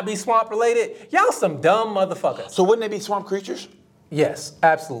and not be swamp related? Y'all some dumb motherfuckers. So wouldn't they be swamp creatures? Yes,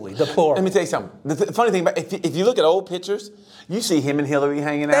 absolutely. The plural. Let me tell you something. The funny thing about if you look at old pictures, you see him and Hillary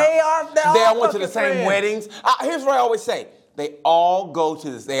hanging out. They all went to the same weddings. Here's what I always say. They all go to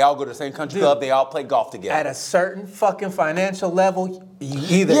this. They all go to the same country club. They all play golf together. At a certain fucking financial level, you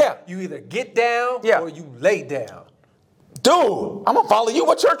either get down or you lay down. Dude, I'm gonna follow you.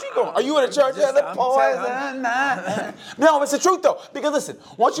 What church you going? Are you in a church? No, it's the truth though. Because listen,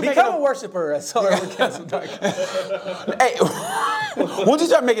 once you become a worshiper at StarWithCancel.com. Hey, once you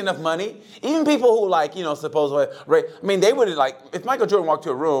start making enough money, even people who supposedly, they would if Michael Jordan walked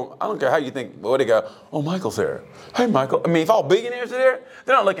to a room, I don't care how you think, what they go, "Oh, Michael's there. Hey, Michael." If all billionaires are there,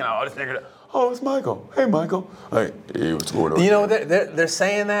 they're not looking at this nigga. "Oh, it's Michael. Hey, Michael. Hey, what's going on?" You know, they're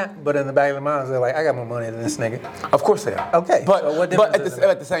saying that, but in the back of their minds, they're like, "I got more money than this nigga." Of course they are. Okay. But so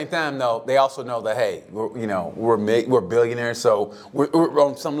at the same time, though, they also know that we're billionaires, so we're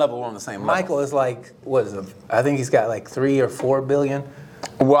on some level we're on the same level. Michael is like, what is it? I think he's got like 3 or 4 billion.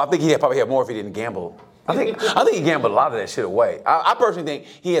 Well, I think he probably had more if he didn't gamble. I think he gambled a lot of that shit away. I personally think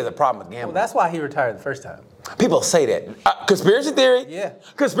he has a problem with gambling. Well, that's why he retired the first time. People say that. Conspiracy theory? Yeah.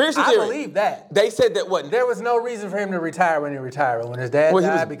 Conspiracy theory. I believe that. They said that there was no reason for him to retire when he retired. When his dad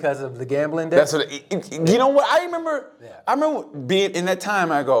died because of the gambling debt. That's what. You know what? I remember being in that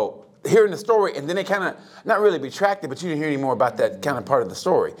time. I go hearing the story, and then they kind of not really retracted, but you didn't hear any more about that kind of part of the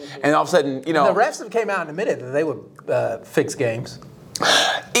story. And all of a sudden, the refs came out and admitted that they would fix games.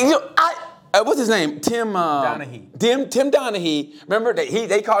 What's his name? Tim Donaghy. Tim Donaghy. Remember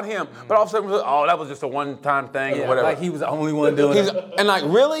they caught him, but all of a sudden, that was just a one-time thing or whatever. Like he was the only one doing it.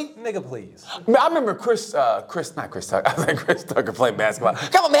 And really? Nigga, please. I remember Chris Tucker. I think Chris Tucker played basketball.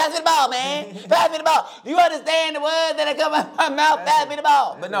 Come on, pass me the ball, man. Pass me the ball. You understand the words that come out of my mouth? Pass me the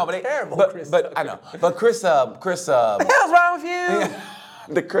ball. But no, terrible. But I know. But Chris. What the hell's wrong with you?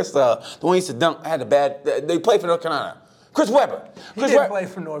 The one who used to dunk had a bad. They played for North Carolina. Chris Webber. He didn't play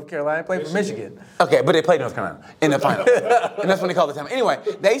for North Carolina. He played for Michigan. Okay, but they played North Carolina in the final. And that's when they called the time. Anyway,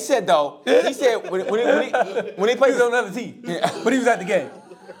 they said, though, he said when he played... He was on another team, but he was at the game.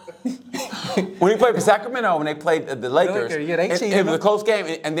 When he played for Sacramento, when they played the Lakers, it was a close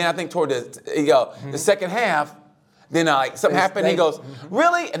game. And then I think toward the second half, then something happened. He goes,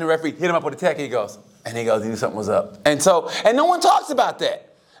 "Really?" And the referee hit him up with a tech. He goes, he knew something was up. And no one talks about that.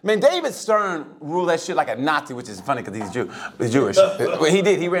 Man, David Stern ruled that shit like a Nazi, which is funny because he's Jewish. He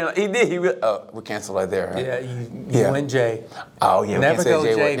did. We're canceled right there. Right? Yeah, you went J. Oh, yeah. Never go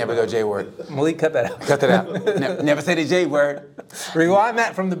J word. Never go J word. Malik, cut that out. Cut that out. Never say the J word. Rewind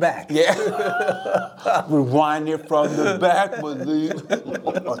that from the back. Yeah. Rewind it from the back, Malik.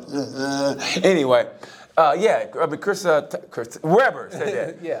 Anyway. Chris Webber said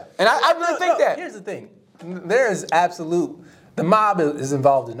that. Yeah. And I really think that. Here's the thing. There is absolute. The mob is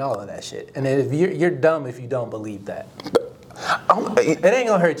involved in all of that shit, and if you're dumb if you don't believe that. It ain't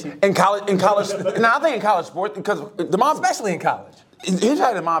gonna hurt you in college. Now I think in college sports because the mob, especially in college. Here's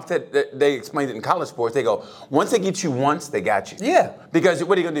how the mob said they explained it in college sports. They go, once they get you once, they got you. Yeah. Because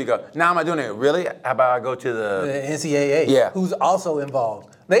what are you gonna do? You go, now I'm not doing it. Really? How about I go to the NCAA? Yeah. Who's also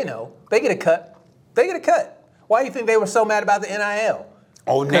involved? They know. They get a cut. Why do you think they were so mad about the NIL?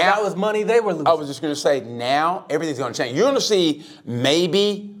 Oh, now that was money they were losing. I was just gonna say now everything's gonna change. You're gonna see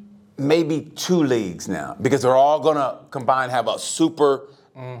maybe 2 leagues now because they're all gonna combine, have a super,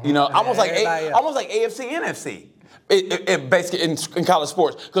 almost like AFC, NFC. It basically in college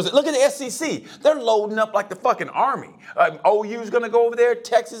sports. Because look at the SEC. They're loading up like the fucking army. OU's going to go over there.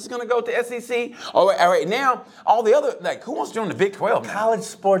 Texas is going to go to SEC. All right, now, all the other, who wants to join the Big 12 now? College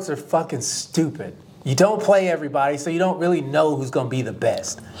sports are fucking stupid. You don't play everybody, so you don't really know who's going to be the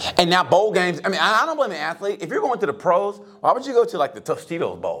best. And now bowl games, I don't blame the athlete. If you're going to the pros, why would you go to the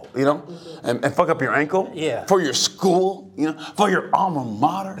Tostitos Bowl, and fuck up your ankle? Yeah. For your school, for your alma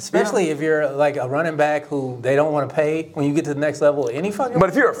mater. Especially if you're like a running back who they don't want to pay when you get to the next level of any fucking. But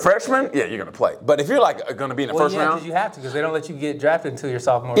if you're a freshman, yeah, you're going to play. But if you're going to be in the first round. Because you have to, because they don't let you get drafted until your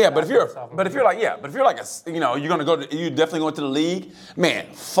sophomore. Yeah, but if you're you definitely going to the league, man,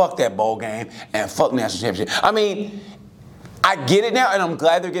 fuck that bowl game and fuck national championship. I get it now, and I'm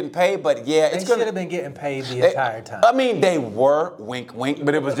glad they're getting paid, but yeah, they should have been getting paid the entire time. They were, wink, wink,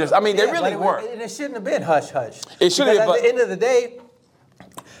 but it was just, they really were. And it shouldn't have been hush, hush. It should have been. At the end of the day,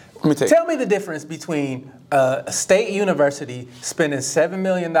 tell me the difference between a state university spending $7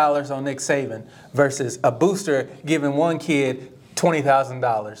 million on Nick Saban versus a booster giving one kid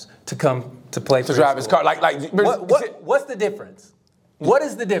 $20,000 to come to play for to drive his car. What's the difference? What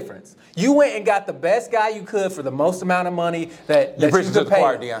is the difference? You went and got the best guy you could for the most amount of money that you could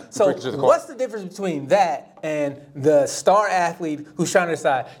pay. So what's the difference between that and the star athlete who's trying to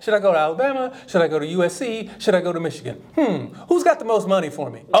decide, should I go to Alabama? Should I go to USC? Should I go to Michigan? Who's got the most money for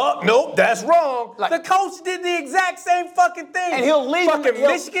me? Oh, nope, that's wrong. The coach did the exact same fucking thing. And he'll leave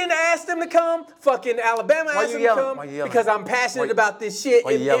Michigan asked him to come. Fucking Alabama asked him to come. Because I'm passionate about this shit.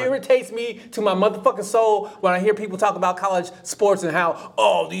 It irritates me to my motherfucking soul when I hear people talk about college sports and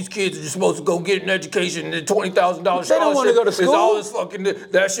how, these kids are just supposed to go get an education and $20,000 scholarship. They don't want to go to school. All this fucking,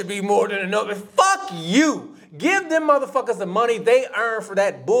 that should be more than enough. Fuck you. Give them motherfuckers the money they earn for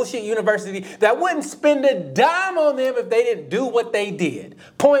that bullshit university that wouldn't spend a dime on them if they didn't do what they did.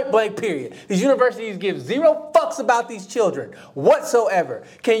 Point blank, period. These universities give zero fucks about these children whatsoever.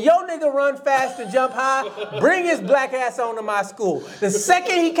 Can your nigga run fast and jump high? Bring his black ass on to my school. The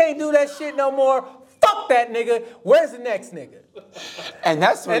second he can't do that shit no more, fuck that nigga. Where's the next nigga? And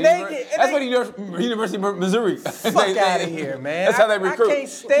that's what University of Missouri. Fuck out of here, man. That's how they recruit. I can't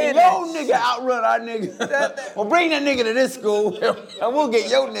stand that. Your nigga outrun our nigga. Well, bring that nigga to this school, and we'll get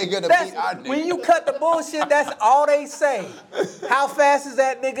your nigga to beat our nigga. When you cut the bullshit, that's all they say. How fast is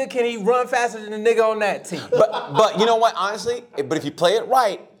that nigga? Can he run faster than the nigga on that team? But you know what? Honestly, but if you play it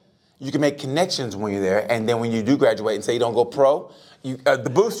right, you can make connections when you're there, and then when you do graduate and say you don't go pro. The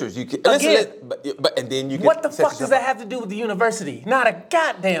boosters, you can. And then you can. What the fuck does that have to do with the university? Not a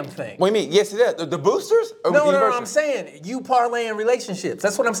goddamn thing. What do you mean? Yes, it does. The boosters? No, I'm saying you parlay in relationships.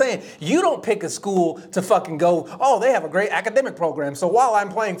 That's what I'm saying. You don't pick a school to fucking go, they have a great academic program. So while I'm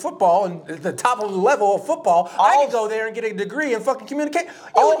playing football and at the top of the level of football, I can go there and get a degree in fucking communication.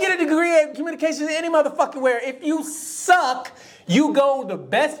 You can get a degree in communication any motherfucking where. If you suck, you go the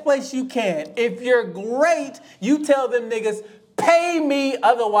best place you can. If you're great, you tell them niggas, pay me,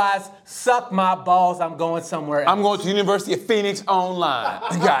 otherwise suck my balls. I'm going somewhere else. I'm going to the University of Phoenix online.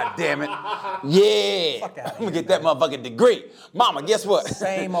 God damn it. Yeah. I'm going to get that motherfucking degree. Mama, guess what?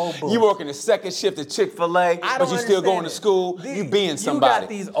 Same old bullshit. You working the second shift at Chick-fil-A, but you still going to school. You being somebody. You got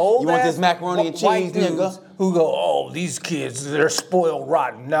these old You want this macaroni and cheese, nigga? Who go, these kids, they're spoiled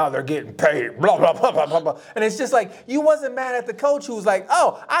rotten. Now they're getting paid. Blah, blah, blah, blah, blah, blah. And it's just like, you wasn't mad at the coach who was like,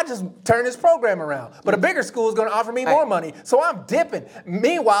 I just turned this program around. But a bigger school is going to offer me more money. So I'm dipping.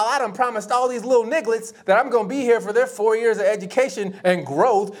 Meanwhile, I done promised all these little nigglets that I'm going to be here for their 4 years of education and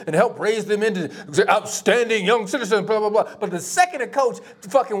growth and help raise them into outstanding young citizens, blah, blah, blah. But the second a coach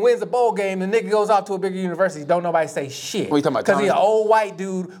fucking wins a bowl game, the nigga goes out to a bigger university, don't nobody say shit. What are you talking about? Because he's an old white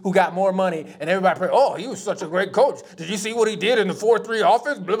dude who got more money and everybody he was such a great coach. Did you see what he did in the 4-3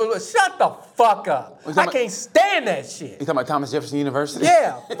 offense? Blah, blah, blah. Shut the fuck up. I can't stand that shit. You talking about Thomas Jefferson University?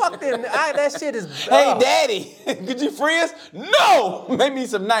 Yeah, fuck them. That shit is... Hey, Daddy, could you free us? No! Make me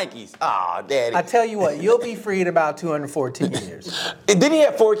some Nikes. Aw, Daddy. I tell you what, you'll be free in about 214 years. Didn't he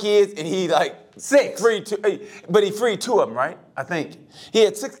have 4 kids and he 6. Freed 2, but he freed 2 of them, right? I think. He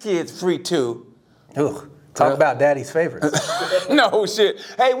had 6 kids, freed 2. Ugh. Talk about daddy's favorites. No shit.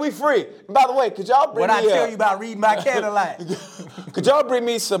 Hey, we free. By the way, could y'all bring What me I tell you about reading my candlelight? Could y'all bring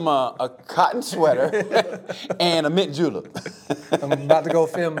me some a cotton sweater and a mint julep? I'm about to go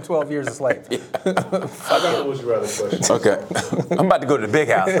film 12 Years a Slave. I got the would you rather question. Okay. I'm about to go to the big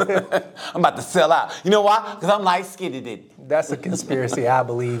house. I'm about to sell out. You know why? Because I'm light skinned. That's a conspiracy I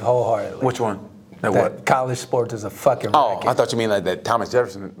believe wholeheartedly. Which one? That what? college sports is a fucking Oh, racket. I thought you mean like that Thomas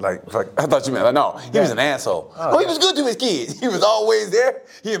Jefferson, like, fuck. I thought you meant, like, no, he was an asshole. Oh, he was good to his kids. He was always there.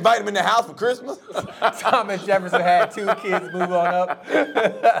 He invited them in the house for Christmas. Thomas Jefferson had 2 kids. Move on up.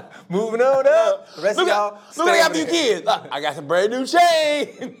 Moving on up. The rest of y'all. Look, I got 2 kids. I got some brand new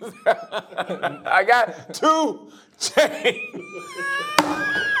chains. I got 2 chains.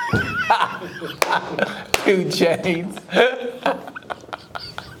 2 chains.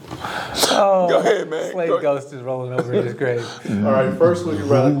 Oh, go ahead, man. Slave Ghost is rolling over in his grave. All right, first would you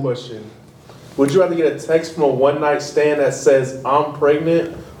rather question. Would you rather get a text from a one-night stand that says, I'm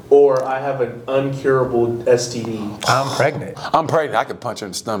pregnant, or I have an uncurable STD? I'm pregnant. I'm pregnant. I could punch her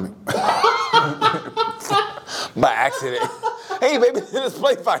in the stomach. By accident. Hey, baby, let's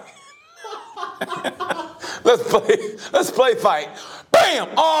play fight. Let's play fight. Bam!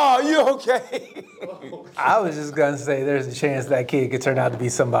 Oh, you okay? I was just gonna say there's a chance that kid could turn out to be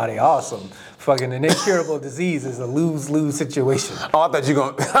somebody awesome. Fucking an incurable disease is a lose-lose situation. Oh, I thought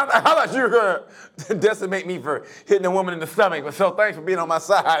you were gonna decimate me for hitting a woman in the stomach. But so thanks for being on my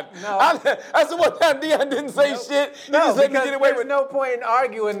side. No. That's the one time Dion didn't say shit. You No, just let me because get away there's with. no point in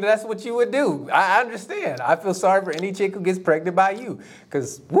arguing. That's what you would do. I understand. I feel sorry for any chick who gets pregnant by you,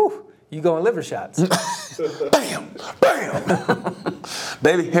 because woo, you going liver shots. Bam, bam.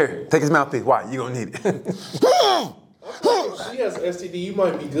 Baby, here, take his mouthpiece. Why? You gonna need it. If she has STD, you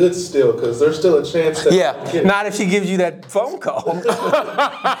might be good still, because there's still a chance that Yeah. you get it. Not if she gives you that phone call.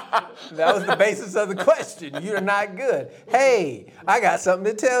 That was the basis of the question. You're not good. Hey, I got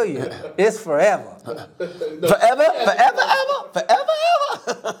something to tell you. It's forever. Forever, forever,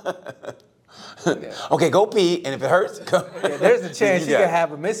 ever. Okay, go pee, and if it hurts, go. Yeah, there's a chance you got could it.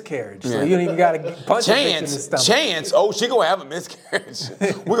 have a miscarriage. So Yeah. you don't even got to punch a bitch in the stomach. Chance. Oh, she gonna have a miscarriage.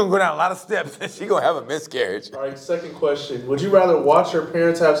 We're gonna go down a lot of steps, and she gonna have a miscarriage. All right, second question. Would you rather watch your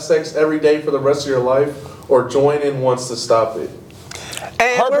parents have sex every day for the rest of your life, or join in once to stop it?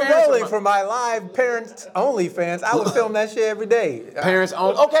 And Her we're parents rolling are- for my live parents only fans. I would film that shit every day. Parents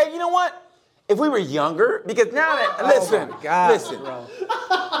own. Okay, you know what? If we were younger, because now that listen, Oh my God, listen, bro.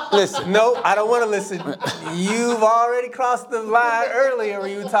 listen. No, I don't want to listen. You've already crossed the line earlier where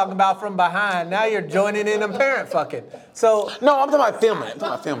you were talking about from behind. Now you're joining in a parent fucking. So No, I'm talking about filming it.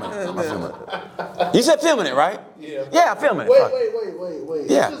 You said filming it, right? Yeah. Yeah, filming it. Wait, Fuck. wait.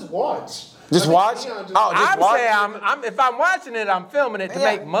 Yeah. Just watch. Just I think watch? Dion just- Oh, just I'm watch? saying if I'm watching it, I'm filming it to Yeah.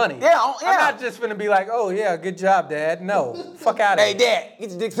 make money. Yeah, I'm yeah. not just gonna be like, oh yeah, good job, Dad. No, fuck out of Hey, here. Dad, get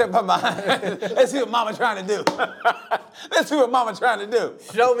your dick sucked by behind. Let's see what Mama trying to do. Let's see what Mama trying to do.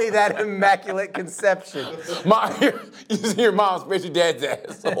 Show me that immaculate conception. You see your mom spread your dad's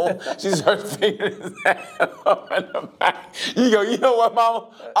asshole. She starts fingering his asshole in the back. You go, you know what, Mama?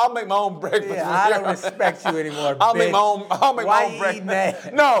 I'll make my own breakfast. Yeah, from I here don't on respect you anymore. I'll make bitch. my own. I'll make Why my own you breakfast. eating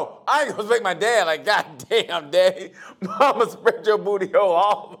that? No, I ain't gonna respect my dad. Like, God damn, Daddy, Mama spread your booty hole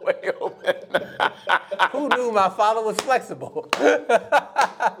all the way open. Who knew my father was flexible?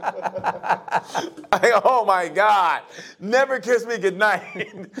 Oh my God! Never kiss me goodnight.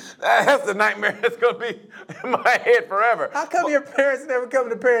 That's the nightmare that's gonna be in my head forever. How come your parents never come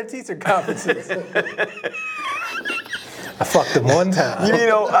to parent-teacher conferences? I fucked them one time. You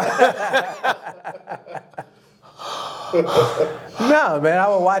know. No, man, I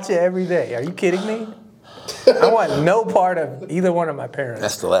would watch it every day. Are you kidding me? I want no part of either one of my parents.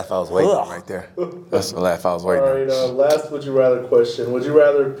 That's the laugh I was waiting on Ugh. right there. That's the laugh I was All waiting on. right, last would you rather question. Would you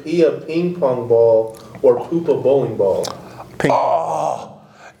rather pee a ping pong ball or poop a bowling ball?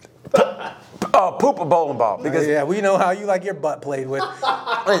 Oh, poop a bowling ball. Because Yeah, we know how you like your butt played with.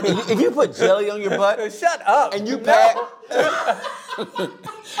 if you put jelly on your butt Shut up. and you No.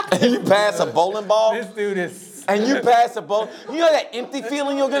 pass a bowling ball This dude is. and you pass a bowl, you know that empty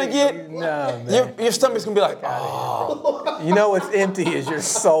feeling you're gonna get? No, man. Your stomach's gonna be like, oh. You know what's empty is your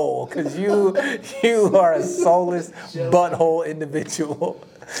soul, because you are a soulless butthole individual.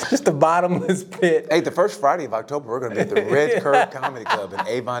 Just the bottomless pit. Hey, the first Friday of October, we're going to be at the Red Curve Comedy Club in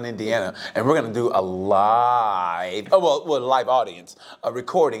Avon, Indiana, and we're going to do a live audience, a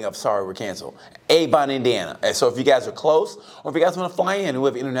recording of Sorry We're Canceled, Avon, Indiana. And so if you guys are close, or if you guys want to fly in, and we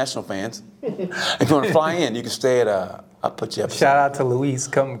have international fans, if you want to fly in, you can stay at I'll put you up. Shout out to Luis.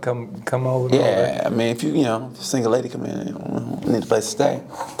 Come over. Yeah, I mean, if if a single lady come in, you need a place to stay.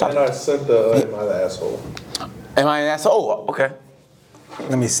 And I sent the Am I the Asshole? Am I an asshole? Oh, okay.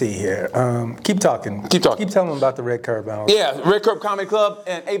 Let me see here. Keep talking. Keep talking. Keep telling them about the Red Curve. Yeah, Red Curve Comedy Club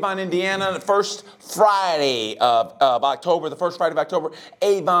in Avon, Indiana. The first Friday of October. The first Friday of October.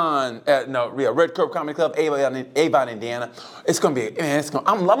 Red Curve Comedy Club, Avon, Indiana. It's gonna be, man.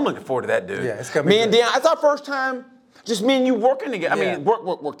 I'm looking forward to that, dude. Yeah, it's gonna be. Me and Deanna. It's our first time, just me and you working together. Yeah. I mean,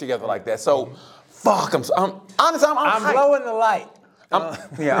 work together like that. So, fuck. I'm honestly, I'm hyped. blowing the light. I'm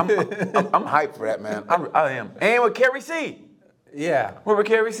hyped for that, man. I am. And with Carrie C. Yeah. We're with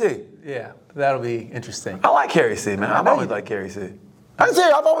Carrie C. Yeah, that'll be interesting. I like Carrie C, man. I've always liked Carrie C. I'm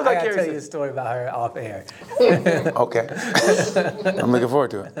serious. I've always liked I gotta Carrie tell you a C. story about her off air. Okay. I'm looking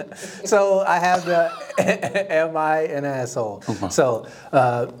forward to it. So I have the Am I an Asshole? So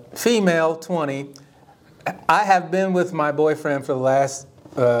female, 20. I have been with my boyfriend for the last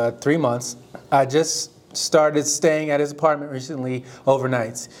 3 months. I just started staying at his apartment recently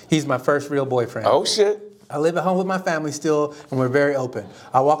overnights. He's my first real boyfriend. Oh, shit. I live at home with my family still, and we're very open.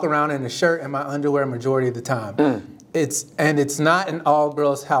 I walk around in a shirt and my underwear majority of the time. It's not an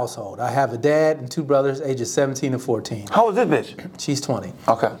all-girls household. I have a dad and 2 brothers, ages 17 and 14. How old is this bitch? She's 20.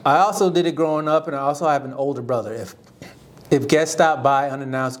 Okay. I also did it growing up, and I also have an older brother. If guests stop by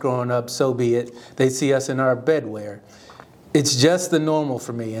unannounced growing up, so be it. They see us in our bedwear. It's just the normal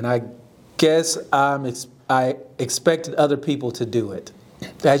for me, and I guess I expected other people to do it.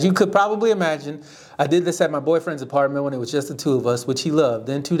 As you could probably imagine, I did this at my boyfriend's apartment when it was just the 2 of us, which he loved.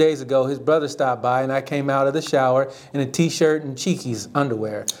 Then 2 days ago, his brother stopped by, and I came out of the shower in a t-shirt and Cheekies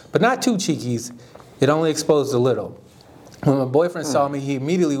underwear. But not too Cheekies. It only exposed a little. When my boyfriend saw me, he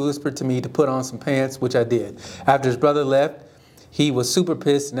immediately whispered to me to put on some pants, which I did. After his brother left, he was super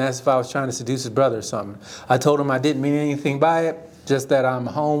pissed and asked if I was trying to seduce his brother or something. I told him I didn't mean anything by it, just that I'm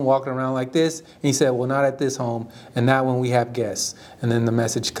home walking around like this. And he said, well, not at this home, and not when we have guests. And then the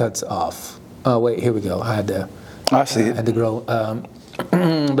message cuts off. Oh, wait, here we go. I see it. I had to grow.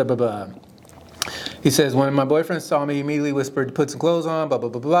 Blah, blah, blah. He says, when my boyfriend saw me, he immediately whispered to put some clothes on, blah, blah,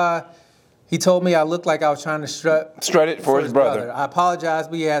 blah, blah. He told me I looked like I was trying to strut it for his brother. I apologized,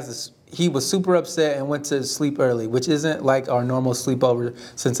 but he was super upset and went to sleep early, which isn't like our normal sleepover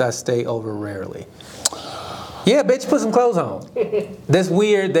since I stay over rarely. Yeah, bitch, put some clothes on. That's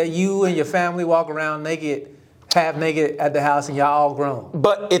weird that you and your family walk around half naked at the house and y'all all grown.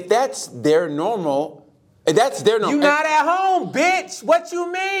 But if that's their normal, you not at home, bitch. What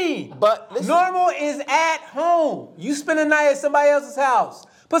you mean? But listen. Normal is at home. You spend the night at somebody else's house.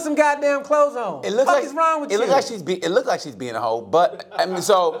 Put some goddamn clothes on. What the fuck is wrong with you? It looks like she's being a hoe, but I mean,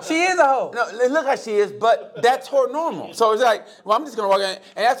 so she is a hoe. No, it looks like she is, but that's her normal. So it's like, well, I'm just gonna walk in, and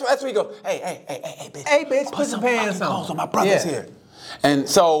that's where you go. Hey, bitch. Hey, bitch, put some pants on. Clothes on. My brother's here. And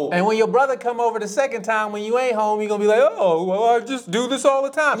when your brother come over the second time when you ain't home, you're gonna be like, oh, well, I just do this all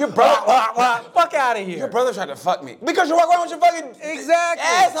the time. Your brother, fuck out of here. Your brother tried to fuck me because you walk around with your fucking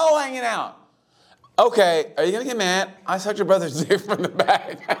asshole hanging out. Okay, are you gonna get mad? I sucked your brother's dick from the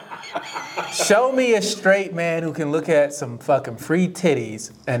back. Show me a straight man who can look at some fucking free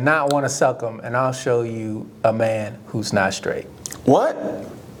titties and not want to suck them, and I'll show you a man who's not straight. What?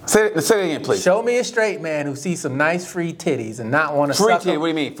 Say it again, please. Show me a straight man who sees some nice free titties and not want to suck them. Free titty? What do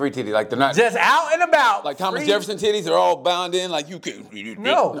you mean, free titty? Like they're not just out and about. Like Thomas Jefferson titties? They're all bound in like you can.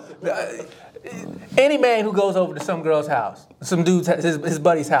 No. Any man who goes over to some girl's house, some dude's his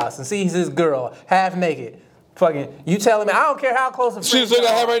buddy's house, and sees his girl half naked, fucking, you telling me I don't care how close a friend you are. See the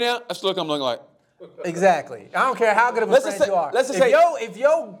look I have right now? That's the look I'm looking like. Exactly. I don't care how good of a friend you are. If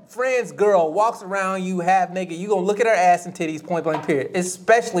your friend's girl walks around you half naked, you gonna look at her ass and titties point blank period,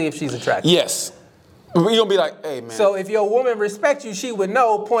 especially if she's attractive. Yes. You're gonna be like, hey man. So if your woman respects you, she would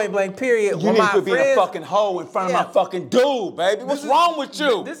know point blank period. You need to be a fucking hoe in front of my fucking dude, baby. What's wrong with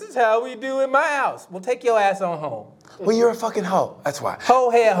you? This is how we do in my house. We'll take your ass on home. Well, you're a fucking hoe. That's why. Hoe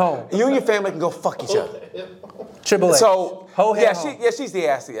head home. You and your family can go fuck each other. Triple H. So, hoe head home. She's the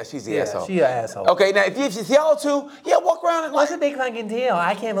ass. Yeah, she's the asshole. She's an asshole. Okay, now if it's y'all two, walk around and what's a big fucking deal?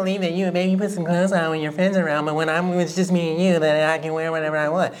 I can't believe that you and baby put some clothes on when your friends are around, but when it's just me and you, then I can wear whatever I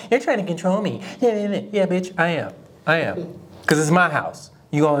want. You're trying to control me. Yeah, bitch, I am. Because it's my house.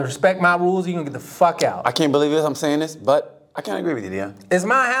 You gonna respect my rules, you gonna get the fuck out. I can't believe I'm saying this, but I can't agree with you, Dion. It's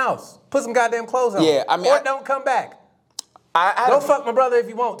my house. Put some goddamn clothes on. Yeah, I mean, or don't come back. Go fuck my brother if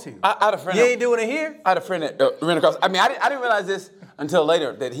you want to. I had a friend. You ain't doing it here? I had a friend that ran across. I mean, I didn't realize this until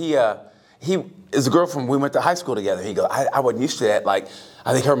later that he is a girl from, we went to high school together. He goes, I wasn't used to that. Like,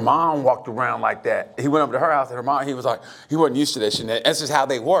 I think her mom walked around like that. He went over to her house and her mom, he was like, he wasn't used to this shit. That's just how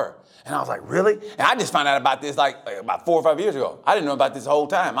they were. And I was like, really? And I just found out about this like about 4 or 5 years ago. I didn't know about this whole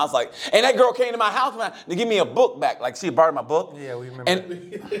time. I was like, and that girl came to my house to give me a book back. Like, she borrowed my book. Yeah, we remember. And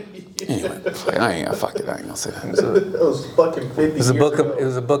anyway, I ain't gonna fuck it. I ain't gonna say that. It was fucking 50 It was a years book. ago. It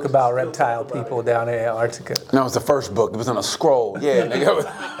was a book about reptile people down in Antarctica. No, it was the first book. It was on a scroll. Yeah,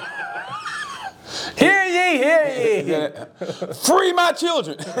 nigga. Hear ye, hear ye. Free my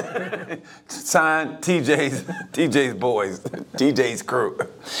children. Signed TJ's boys, TJ's crew.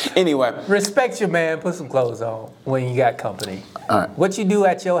 Anyway. Respect your man. Put some clothes on when you got company. All right. What you do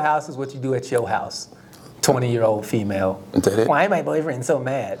at your house is what you do at your house. 20-year-old female. Is that it? Why my boyfriend so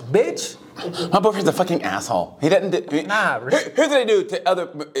mad? Bitch. My boyfriend's a fucking asshole. He doesn't do... Nah, Here's what they do to other...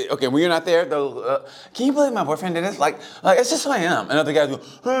 Okay, when you're not there, they'll... can you believe my boyfriend did this? Like, it's just who I am. And other guys go...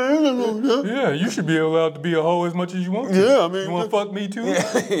 Yeah, you should be allowed to be a hoe as much as you want to. Yeah, I mean... You want to fuck me too?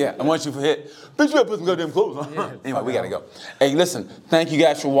 Yeah, and once you hit... Bitch, you gotta put some goddamn clothes on. Anyway, we gotta go. Hey, listen, thank you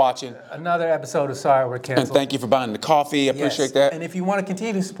guys for watching. Another episode of Sorry We're Canceled. And thank you for buying the coffee. I appreciate that. And if you want to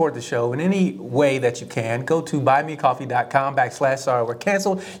continue to support the show in any way that you can, go to buymeacoffee.com/sorry we're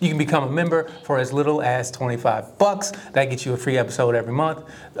canceled. You can become a member for as little as $25. That gets you a free episode every month.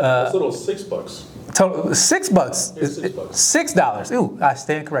 It's little $6. Total $6. It's $6. $6. Ooh, I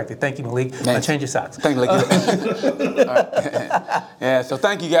stand corrected. Thank you, Malik. Now change your socks. Thank you. Yeah, so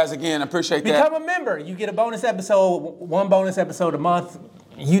thank you guys again. I appreciate that. Become a member. You get a bonus episode, one bonus episode a month.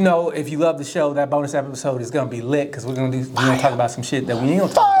 You know, if you love the show, that bonus episode is gonna be lit because we're gonna talk about some shit that we ain't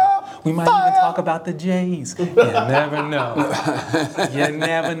gonna talk about. We might even talk about the Jays. You never know. You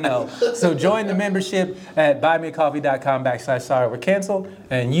never know. So join the membership at buymeacoffee.com/sorry we're canceled,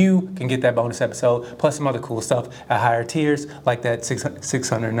 and you can get that bonus episode plus some other cool stuff at higher tiers, like that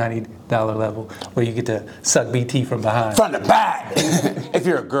 $690 level where you get to suck BT from behind. From the back, if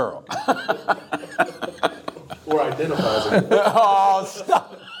you're a girl. Or identifies it. Oh,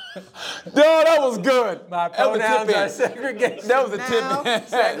 stop. No, that was good. My That was a pronouns tip are in. segregation. That was a now, tip in.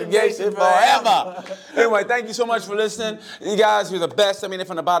 Segregation forever. Anyway, thank you so much for listening. You guys, you're the best. I mean it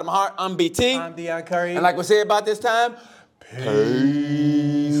from the bottom of my heart. I'm BT. I'm Deion Curry. And like we say about this time,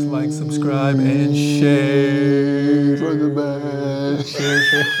 peace. Like, subscribe, and share. for the best.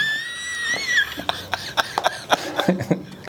 Share.